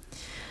chins.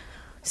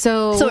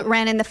 So it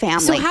ran in the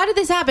family. So how did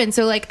this happen?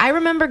 So I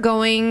remember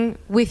going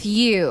with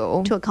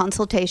you to a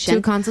consultation.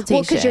 Well,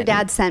 because your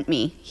dad sent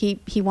me.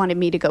 He wanted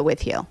me to go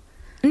with you.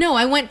 No,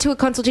 I went to a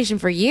consultation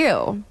for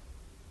you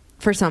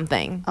for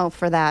something. Oh,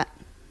 for that.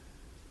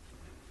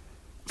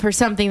 For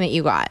something that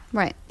you got.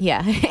 Right.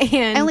 Yeah.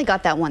 And I only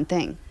got that one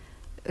thing.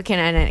 Can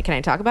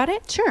I talk about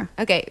it? Sure.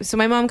 Okay. So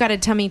my mom got a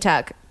tummy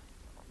tuck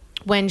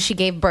when she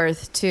gave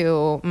birth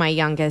to my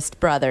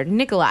youngest brother,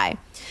 Nikolai.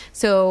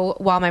 So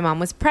while my mom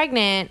was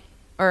pregnant,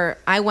 or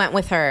I went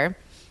with her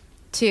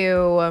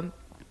to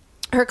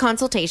her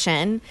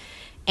consultation,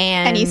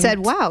 and he said,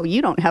 "Wow,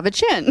 you don't have a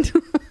chin."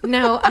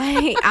 No,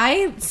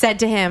 I said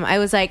to him, I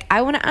was like,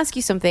 "I want to ask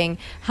you something.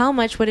 How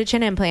much would a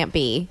chin implant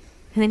be?"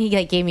 And then he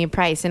gave me a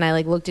price, and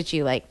I looked at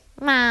you like,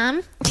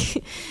 "Mom,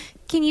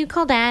 can you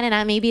call Dad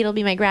and maybe it'll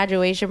be my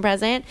graduation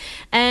present?"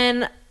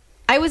 And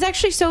I was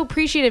actually so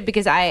appreciative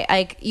because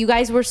you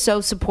guys were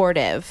so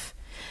supportive.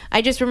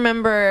 I just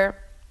remember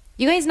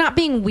you guys not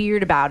being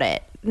weird about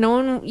it. No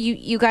one,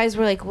 you guys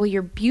were like, "Well,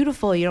 you're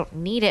beautiful. You don't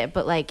need it."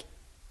 But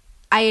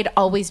I had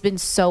always been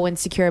so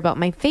insecure about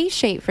my face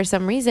shape for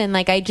some reason.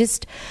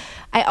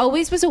 I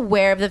always was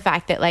aware of the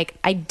fact that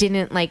I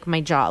didn't like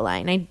my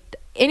jawline.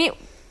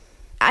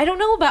 I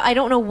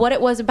don't know what it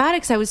was about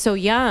it because I was so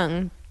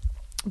young.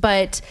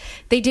 But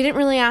they didn't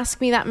really ask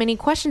me that many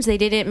questions. They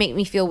didn't make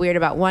me feel weird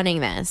about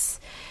wanting this.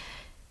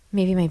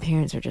 Maybe my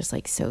parents are just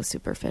like so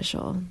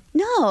superficial.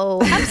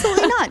 No,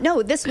 absolutely not.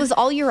 No, this was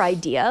all your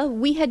idea.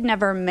 We had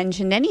never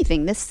mentioned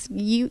anything. This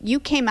you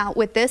came out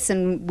with this,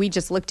 and we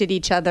just looked at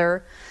each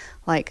other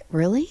like,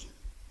 really?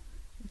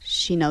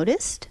 She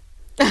noticed?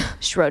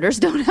 Schroeder's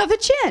don't have a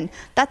chin.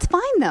 That's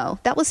fine, though.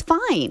 That was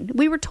fine.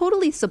 We were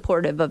totally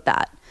supportive of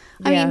that.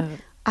 I mean,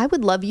 I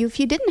would love you if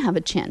you didn't have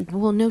a chin.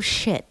 Well, no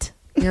shit.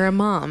 You're a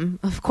mom.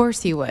 Of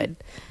course you would.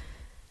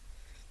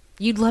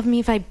 You'd love me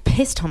if I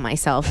pissed on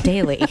myself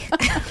daily.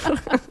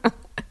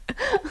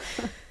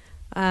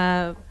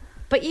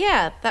 But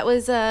yeah, that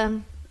was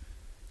and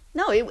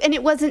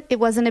it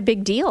wasn't a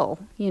big deal.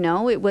 You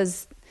know, it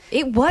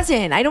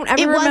wasn't. I don't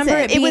ever remember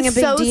it being a big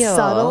deal. It was so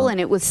subtle and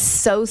it was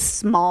so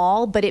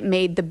small, but it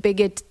made the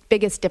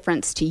biggest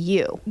difference to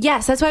you.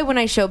 Yes, that's why when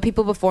I show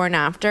people before and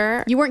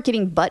after, you weren't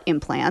getting butt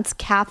implants,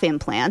 calf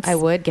implants. I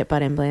would get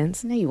butt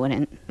implants. No, you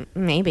wouldn't.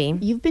 Maybe.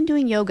 You've been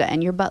doing yoga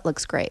and your butt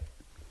looks great.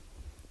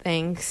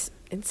 Thanks.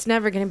 It's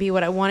never going to be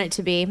what I want it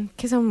to be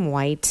because I'm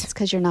white. It's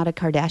because you're not a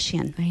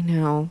Kardashian. I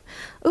know.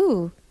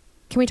 Ooh,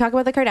 can we talk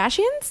about the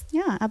Kardashians?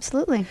 Yeah,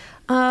 absolutely.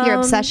 Your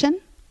obsession?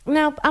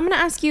 Now, I'm going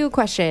to ask you a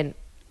question.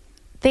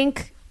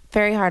 Think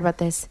very hard about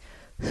this.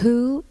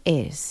 Who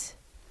is...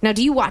 Now,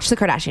 do you watch the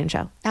Kardashian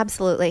show?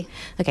 Absolutely.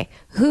 Okay.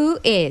 Who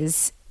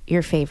is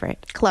your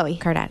favorite? Khloe.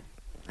 Kardashian.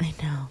 I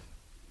know.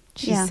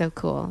 She's so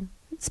cool.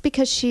 It's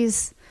because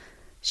she's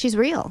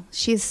real.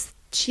 She's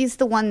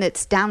the one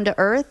that's down to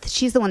earth.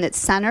 She's the one that's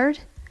centered.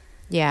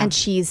 Yeah. And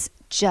she's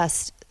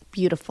just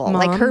beautiful. Mom,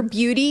 like her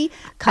beauty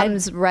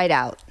comes right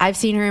out. I've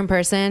seen her in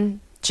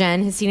person.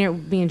 Jen has seen her.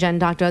 Me and Jen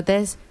talked about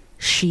this.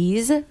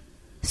 She's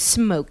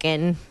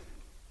smoking.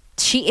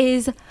 She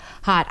is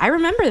hot. I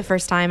remember the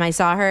first time I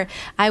saw her,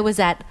 I was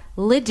at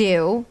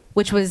Lido,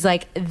 which was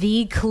like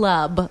the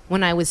club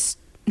when I was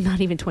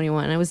not even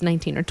 21. I was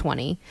 19 or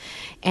 20.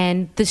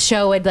 And the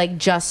show had like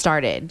just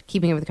started,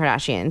 Keeping Up with the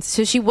Kardashians.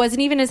 So she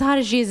wasn't even as hot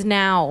as she is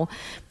now.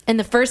 And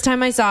the first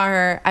time I saw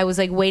her, I was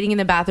like waiting in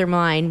the bathroom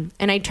line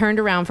and I turned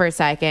around for a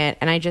second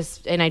and I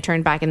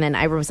turned back and then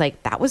I was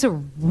like, that was a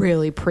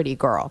really pretty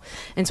girl.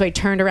 And so I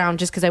turned around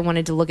just because I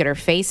wanted to look at her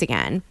face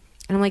again.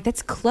 And I'm like,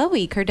 that's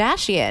Khloe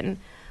Kardashian.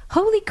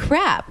 Holy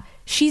crap.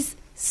 She's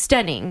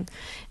stunning.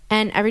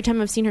 And every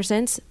time I've seen her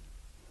since,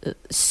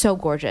 so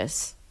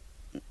gorgeous.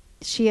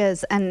 She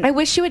is. And I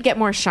wish she would get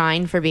more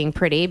shine for being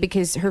pretty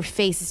because her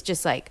face is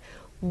just like,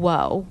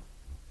 whoa.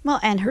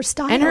 Well, and her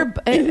style.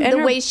 And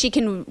the way she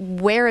can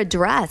wear a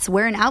dress,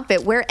 wear an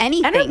outfit, wear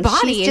anything. And her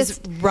body is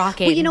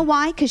rocking. Well, you know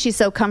why? Because she's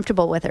so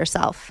comfortable with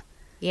herself.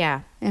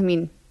 Yeah. I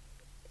mean,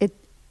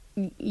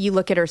 you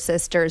look at her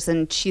sisters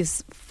and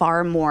she's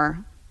far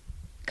more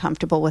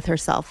comfortable with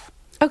herself.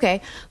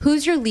 Okay.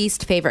 Who's your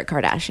least favorite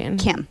Kardashian?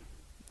 Kim.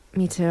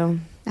 Me too.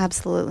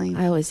 Absolutely.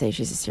 I always say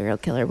she's a serial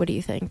killer. What do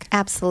you think?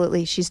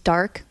 Absolutely. She's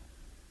dark.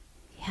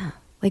 Yeah.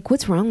 Like,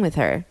 what's wrong with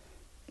her?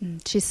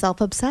 She's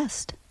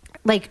self-obsessed.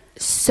 Like,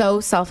 so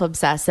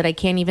self-obsessed that I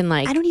can't even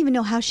like... I don't even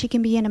know how she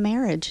can be in a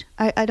marriage.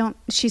 I don't...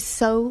 She's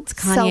so... It's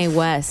Kanye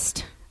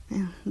West.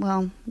 Yeah,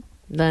 well...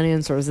 That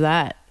answers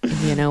that.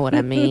 You know what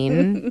I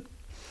mean.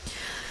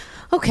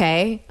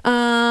 Okay.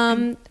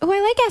 I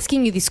like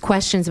asking you these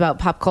questions about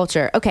pop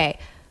culture. Okay.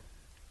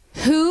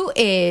 Who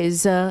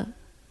is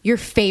your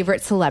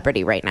favorite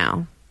celebrity right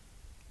now?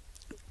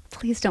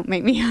 Please don't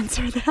make me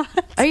answer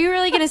that. Are you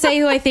really going to say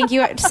who I think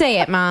you are?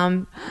 Say it,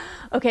 Mom.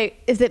 Okay.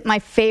 Is it my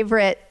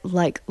favorite,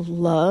 like,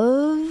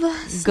 love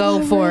celebrity?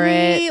 Go for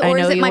it. Or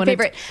is it my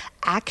favorite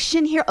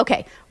action hero?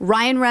 Okay.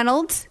 Ryan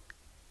Reynolds.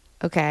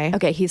 Okay.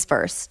 Okay. He's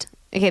first.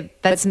 Okay.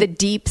 That's the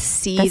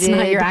deep-seated. That's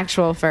not your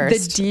actual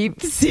first. The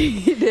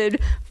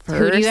deep-seated first.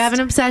 Who do you have an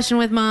obsession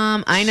with,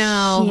 Mom? I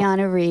know.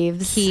 Keanu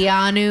Reeves.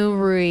 Keanu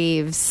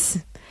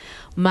Reeves.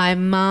 My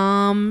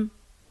mom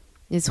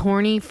is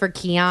horny for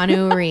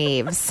Keanu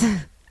Reeves.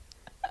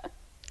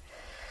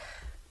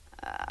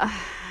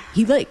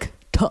 He like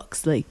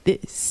talks like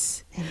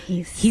this. And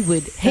he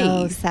would, so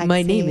hey, sexy.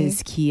 My name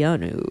is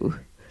Keanu.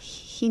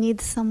 He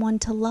needs someone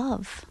to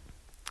love.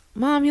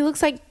 Mom, he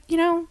looks like,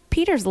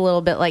 Peter's a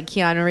little bit like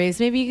Keanu Reeves.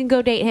 Maybe you can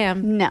go date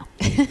him. No.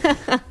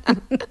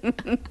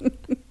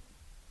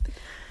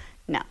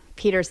 No.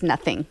 Peter's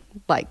nothing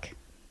like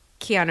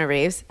Keanu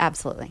Reeves.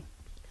 Absolutely.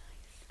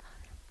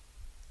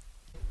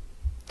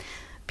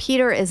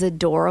 Peter is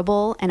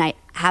adorable, and I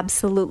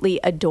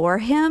absolutely adore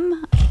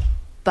him,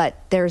 but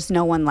there's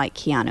no one like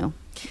Keanu.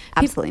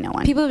 Absolutely no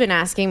one. People have been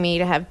asking me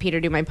to have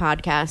Peter do my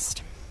podcast.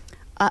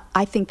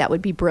 I think that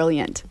would be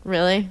brilliant.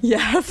 Really?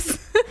 Yes.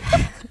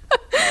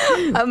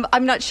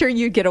 I'm not sure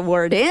you'd get a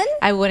word in.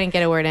 I wouldn't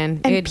get a word in.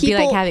 And It'd be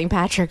like having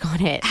Patrick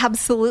on it.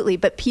 Absolutely.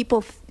 But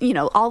people,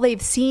 all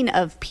they've seen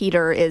of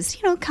Peter is,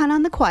 kind of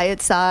on the quiet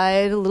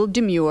side, a little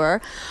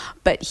demure.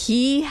 But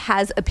he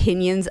has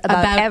opinions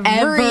about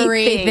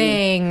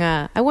everything.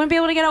 I wouldn't be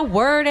able to get a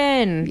word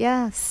in.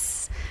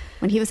 Yes.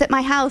 When he was at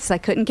my house, I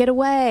couldn't get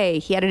away.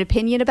 He had an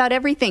opinion about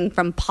everything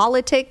from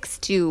politics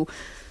to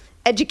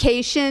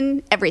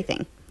education,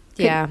 everything.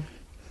 Yeah.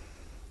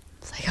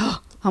 It's like,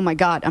 oh. oh my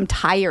God, I'm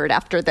tired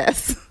after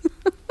this.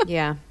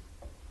 Yeah.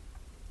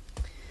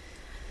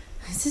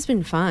 This has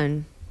been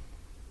fun.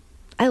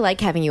 I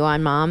like having you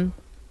on, Mom.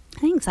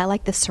 Thanks. I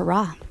like this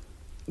Syrah.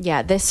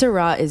 Yeah, this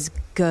Syrah is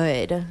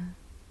good.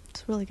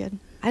 It's really good.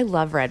 I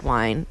love red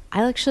wine.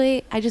 I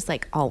just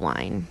like all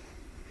wine.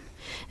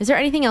 Is there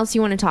anything else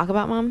you want to talk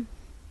about, Mom?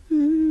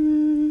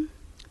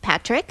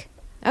 Patrick.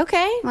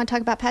 Okay. You want to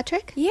talk about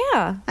Patrick?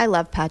 Yeah. I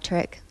love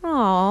Patrick.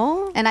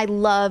 Aww. And I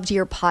loved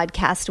your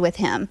podcast with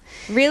him.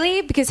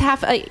 Really? Because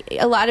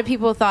a lot of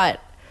people thought,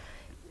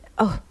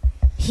 oh,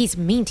 he's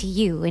mean to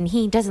you and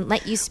he doesn't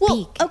let you speak.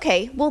 Well,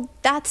 okay. Well,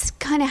 that's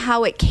kind of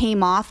how it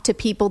came off to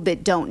people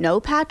that don't know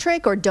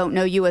Patrick or don't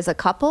know you as a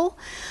couple.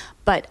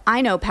 But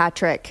I know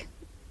Patrick,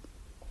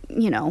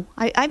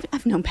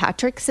 I've known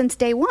Patrick since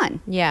day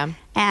one. Yeah.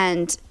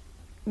 And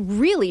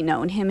really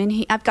known him.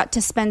 And I've got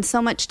to spend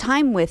so much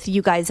time with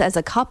you guys as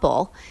a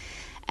couple.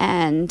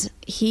 And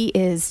he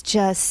is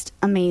just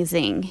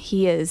amazing.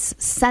 He is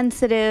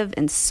sensitive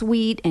and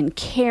sweet and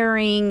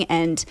caring.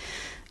 And,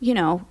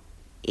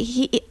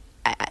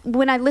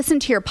 when I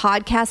listened to your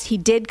podcast, he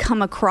did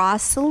come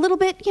across a little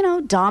bit,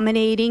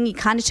 dominating. He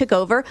kind of took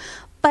over.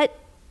 But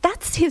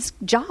that's his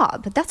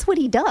job. That's what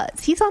he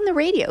does. He's on the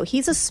radio.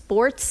 He's a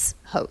sports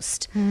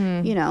host.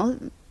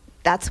 Mm-hmm.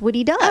 That's what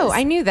he does. Oh,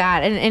 I knew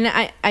that. And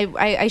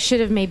I should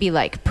have maybe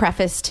like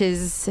prefaced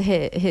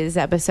his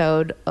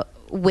episode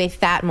with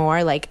that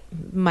more. Like,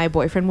 my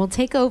boyfriend will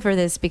take over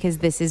this because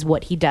this is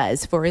what he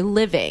does for a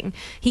living.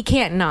 He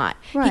can't not.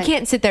 Right. He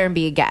can't sit there and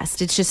be a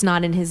guest. It's just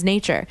not in his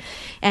nature.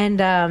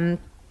 And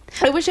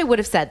I wish I would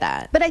have said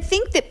that. But I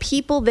think that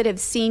people that have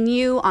seen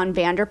you on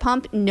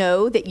Vanderpump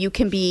know that you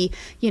can be,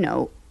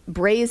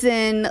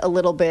 brazen, a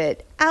little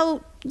bit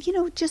out,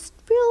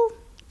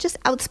 just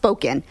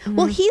outspoken. Mm-hmm.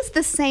 Well, he's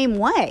the same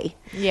way.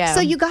 Yeah.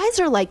 So you guys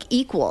are like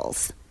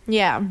equals.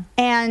 Yeah.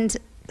 And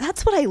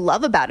that's what I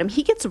love about him.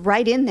 He gets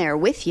right in there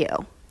with you.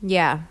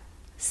 Yeah.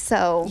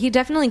 So he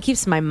definitely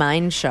keeps my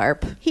mind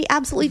sharp. He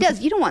absolutely does.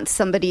 You don't want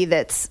somebody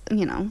that's,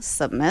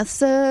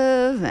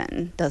 submissive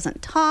and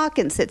doesn't talk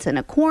and sits in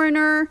a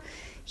corner.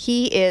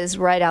 He is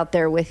right out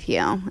there with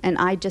you. And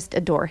I just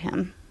adore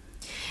him.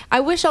 I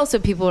wish also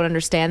people would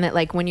understand that,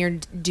 like, when you're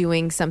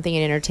doing something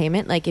in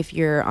entertainment, like if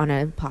you're on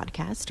a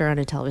podcast or on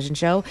a television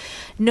show,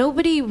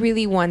 nobody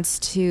really wants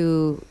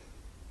to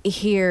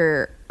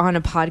hear on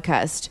a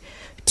podcast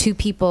two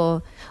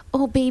people,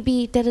 oh,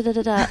 baby,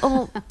 da-da-da-da-da,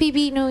 oh,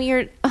 baby, no,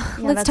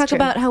 let's talk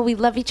about how we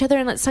love each other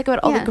and let's talk about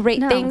all the great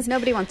things.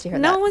 Nobody wants to hear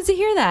that. No one wants to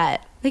hear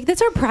that. Like,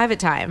 that's our private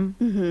time.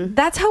 Mm-hmm.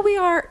 That's how we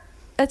are.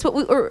 That's what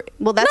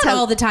that's not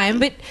all the time,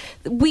 but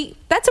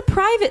that's a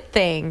private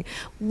thing.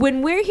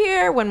 When we're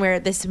here,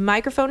 this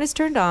microphone is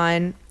turned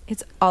on,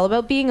 it's all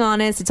about being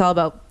honest. It's all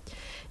about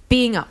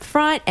being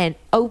upfront and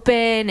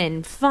open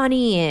and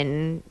funny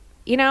and,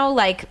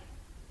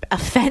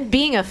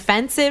 being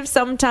offensive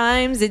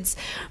sometimes.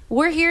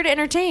 We're here to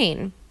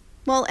entertain.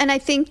 Well, and I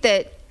think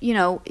that,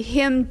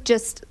 him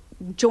just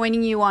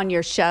joining you on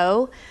your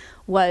show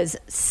was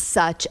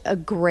such a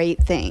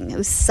great thing. It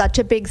was such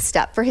a big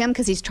step for him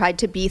because he's tried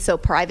to be so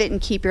private and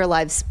keep your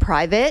lives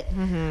private.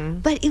 Mm-hmm.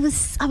 But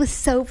I was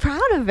so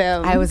proud of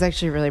him. I was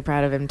actually really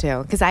proud of him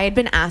too, because I had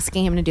been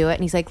asking him to do it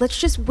and he's like, let's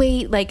just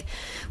wait. Like,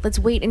 let's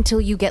wait until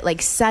you get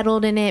like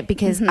settled in it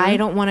because I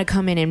don't want to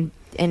come in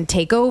and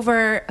take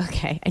over.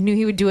 Okay. I knew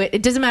he would do it.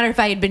 It doesn't matter if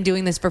I had been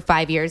doing this for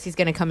 5 years, he's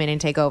going to come in and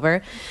take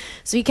over.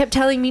 So he kept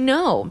telling me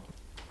no.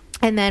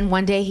 And then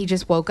one day he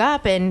just woke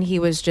up and he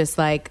was just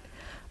like,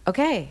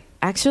 okay,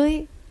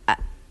 actually,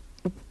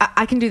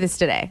 I can do this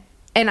today.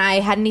 And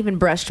I hadn't even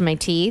brushed my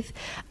teeth.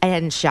 I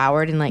hadn't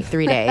showered in like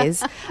 3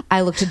 days.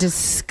 I looked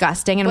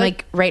disgusting. And I'm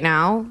like, right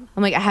now,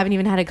 I haven't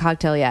even had a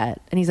cocktail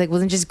yet. And he's like, well,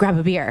 then just grab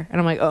a beer. And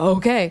I'm like, oh,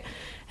 okay.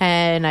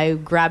 And I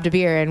grabbed a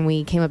beer and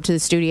we came up to the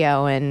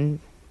studio and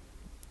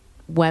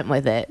went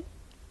with it.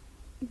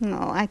 No,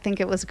 I think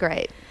it was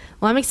great.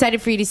 Well, I'm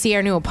excited for you to see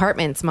our new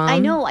apartments, Mom. I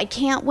know. I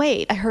can't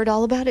wait. I heard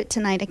all about it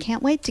tonight. I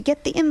can't wait to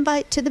get the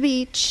invite to the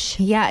beach.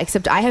 Yeah,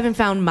 except I haven't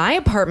found my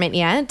apartment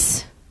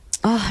yet.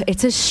 Oh,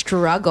 it's a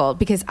struggle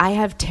because I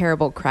have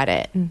terrible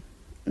credit.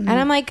 Mm-hmm. And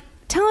I'm like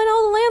telling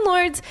all the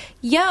landlords,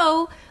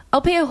 yo,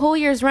 I'll pay a whole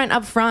year's rent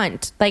up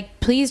front. Like,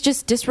 please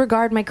just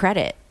disregard my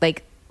credit.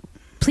 Like,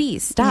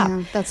 please stop.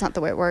 Yeah, that's not the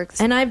way it works.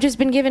 And I've just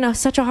been given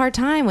such a hard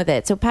time with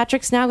it. So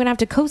Patrick's now going to have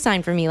to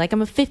co-sign for me like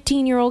I'm a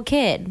 15-year-old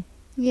kid.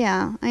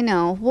 Yeah, I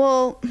know.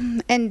 Well,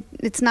 and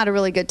it's not a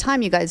really good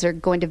time. You guys are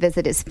going to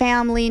visit his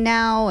family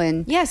now,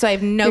 and yeah, so I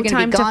have no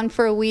time to be gone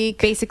for a week.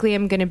 Basically,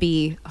 I'm going to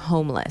be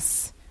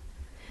homeless.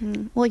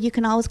 Well, you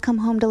can always come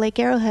home to Lake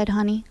Arrowhead,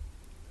 honey.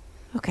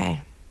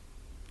 Okay,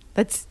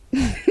 that's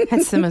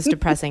the most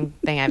depressing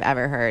thing I've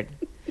ever heard.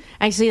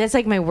 Actually, that's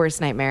like my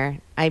worst nightmare.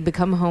 I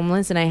become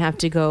homeless and I have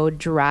to go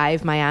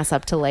drive my ass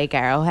up to Lake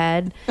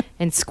Arrowhead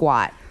and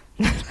squat.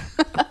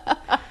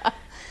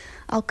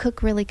 I'll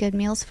cook really good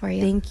meals for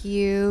you. Thank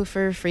you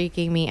for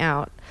freaking me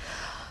out.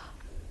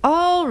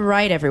 All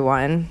right,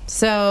 everyone.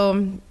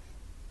 So,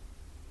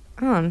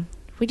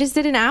 we just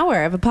did an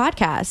hour of a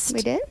podcast.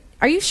 We did?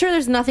 Are you sure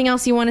there's nothing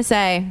else you want to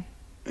say?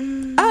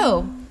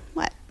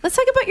 What? Let's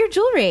talk about your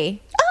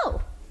jewelry.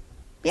 Oh,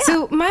 yeah.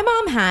 So my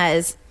mom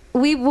has.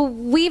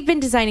 We've been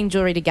designing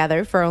jewelry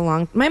together for a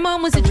long. My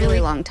mom was a really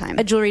long time.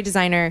 A jewelry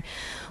designer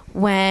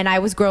when I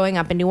was growing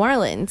up in New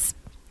Orleans,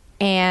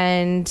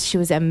 and she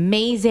was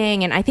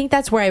amazing. And I think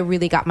that's where I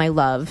really got my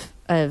love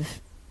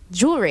of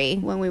jewelry.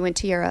 When we went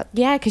to Europe.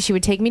 Yeah, because she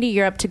would take me to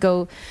Europe to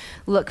go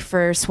look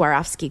for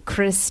Swarovski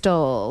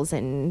crystals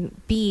and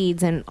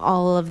beads and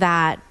all of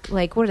that.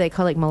 Like, what do they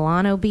call, like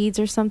Milano beads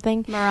or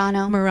something?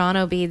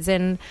 Murano beads.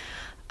 And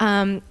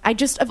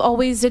I've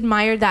always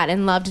admired that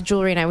and loved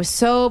jewelry. And I was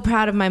so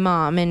proud of my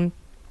mom. And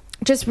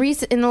just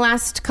in the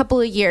last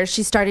couple of years,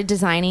 she started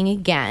designing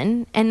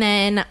again. And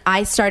then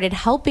I started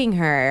helping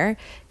her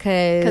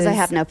because I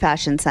have no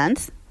fashion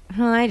sense.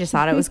 Well, I just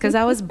thought it was because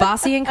I was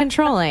bossy and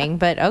controlling,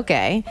 but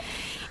okay.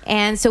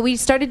 And so we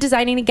started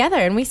designing together,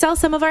 and we sell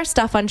some of our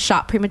stuff on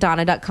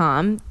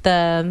shopprimadonna.com.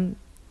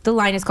 The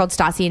line is called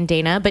Stassi and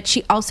Dana, but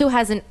she also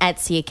has an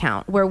Etsy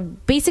account where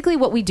basically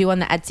what we do on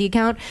the Etsy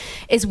account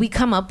is we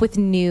come up with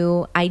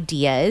new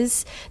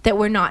ideas that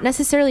we're not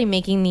necessarily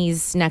making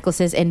these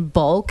necklaces in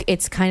bulk.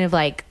 It's kind of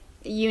like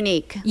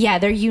unique. Yeah,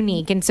 they're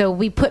unique. And so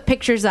we put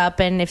pictures up,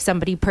 and if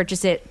somebody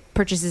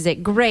purchases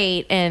it,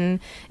 great.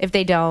 And if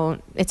they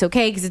don't, it's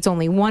okay because it's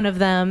only one of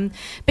them.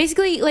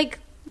 Basically, like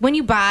when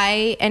you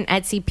buy an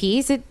Etsy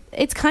piece,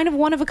 it's kind of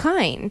one of a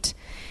kind.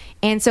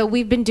 And so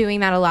we've been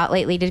doing that a lot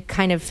lately to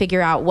kind of figure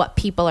out what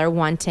people are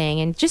wanting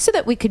and just so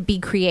that we could be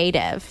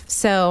creative.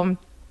 So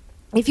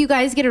if you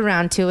guys get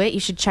around to it, you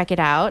should check it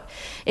out.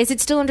 Is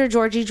it still under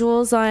Georgie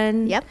Jewels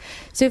on? Yep.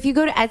 So if you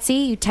go to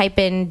Etsy, you type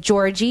in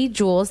Georgie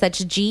Jewels,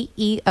 that's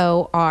Georgi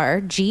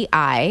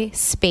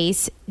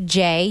space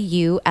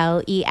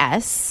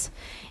JULES.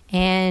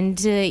 And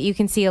you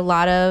can see a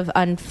lot of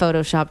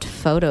unphotoshopped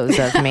photos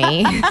of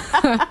me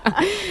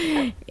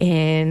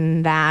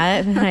in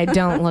that. I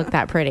don't look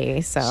that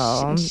pretty,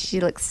 so she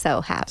looks so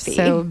happy.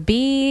 So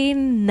be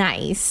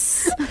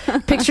nice.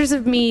 Pictures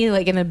of me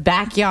like in the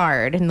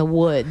backyard in the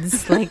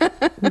woods, like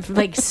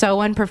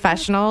so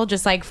unprofessional.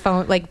 Just like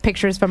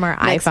pictures from our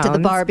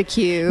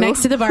iPhones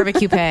next to the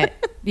barbecue pit.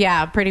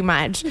 Yeah, pretty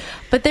much.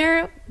 But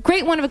they're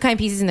great one of a kind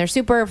pieces, and they're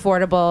super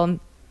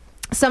affordable.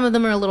 Some of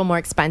them are a little more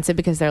expensive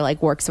because they're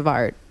like works of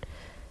art.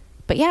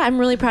 But yeah, I'm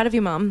really proud of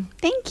you, Mom.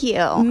 Thank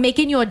you.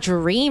 Making your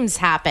dreams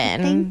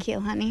happen. Thank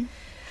you, honey.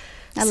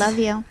 I love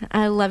you.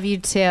 I love you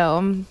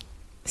too.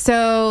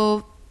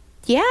 So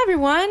yeah,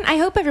 everyone. I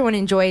hope everyone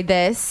enjoyed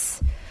this.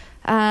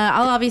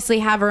 I'll obviously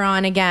have her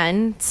on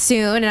again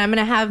soon. And I'm going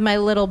to have my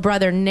little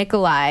brother,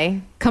 Nikolai,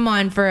 come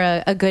on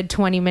for a good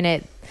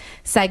 20-minute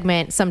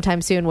segment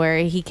sometime soon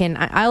where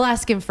I'll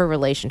ask him for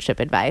relationship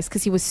advice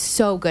because he was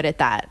so good at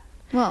that.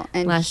 Well,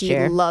 and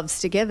he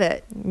loves to give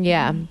it.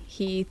 Yeah.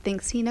 He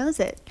thinks he knows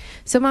it.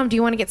 So, Mom, do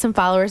you want to get some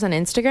followers on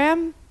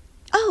Instagram?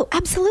 Oh,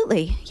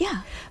 absolutely.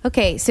 Yeah.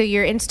 Okay, so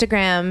your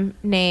Instagram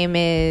name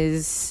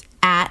is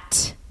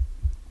at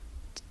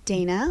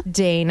Dana,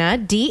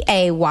 Dayna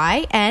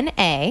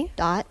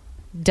dot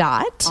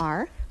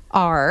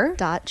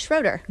Schroeder.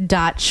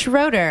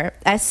 Schroeder.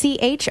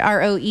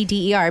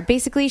 SCHROEDER.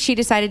 Basically, she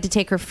decided to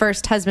take her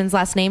first husband's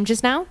last name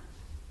just now.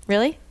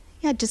 Really?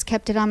 Yeah, I just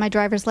kept it on my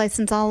driver's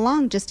license all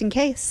along, just in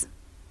case.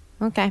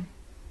 Okay.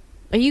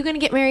 Are you going to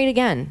get married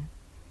again?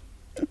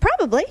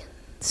 Probably.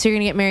 So you're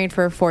going to get married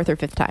for a fourth or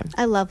fifth time?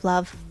 I love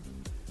love.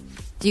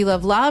 Do you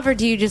love love, or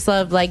do you just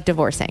love, like,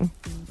 divorcing?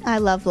 I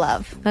love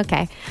love.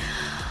 Okay.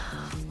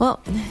 Well,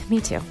 me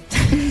too.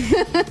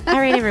 All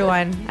right,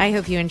 everyone. I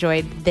hope you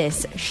enjoyed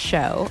this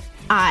show.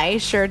 I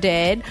sure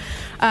did.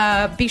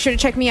 Be sure to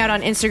check me out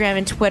on Instagram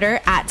and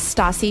Twitter at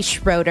Stassi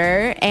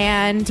Schroeder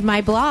and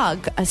my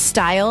blog,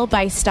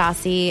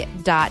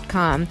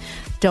 stylebystassi.com.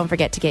 Don't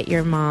forget to get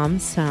your mom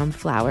some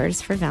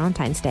flowers for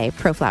Valentine's Day,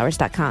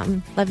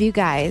 proflowers.com. Love you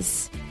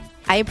guys.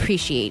 I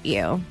appreciate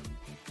you.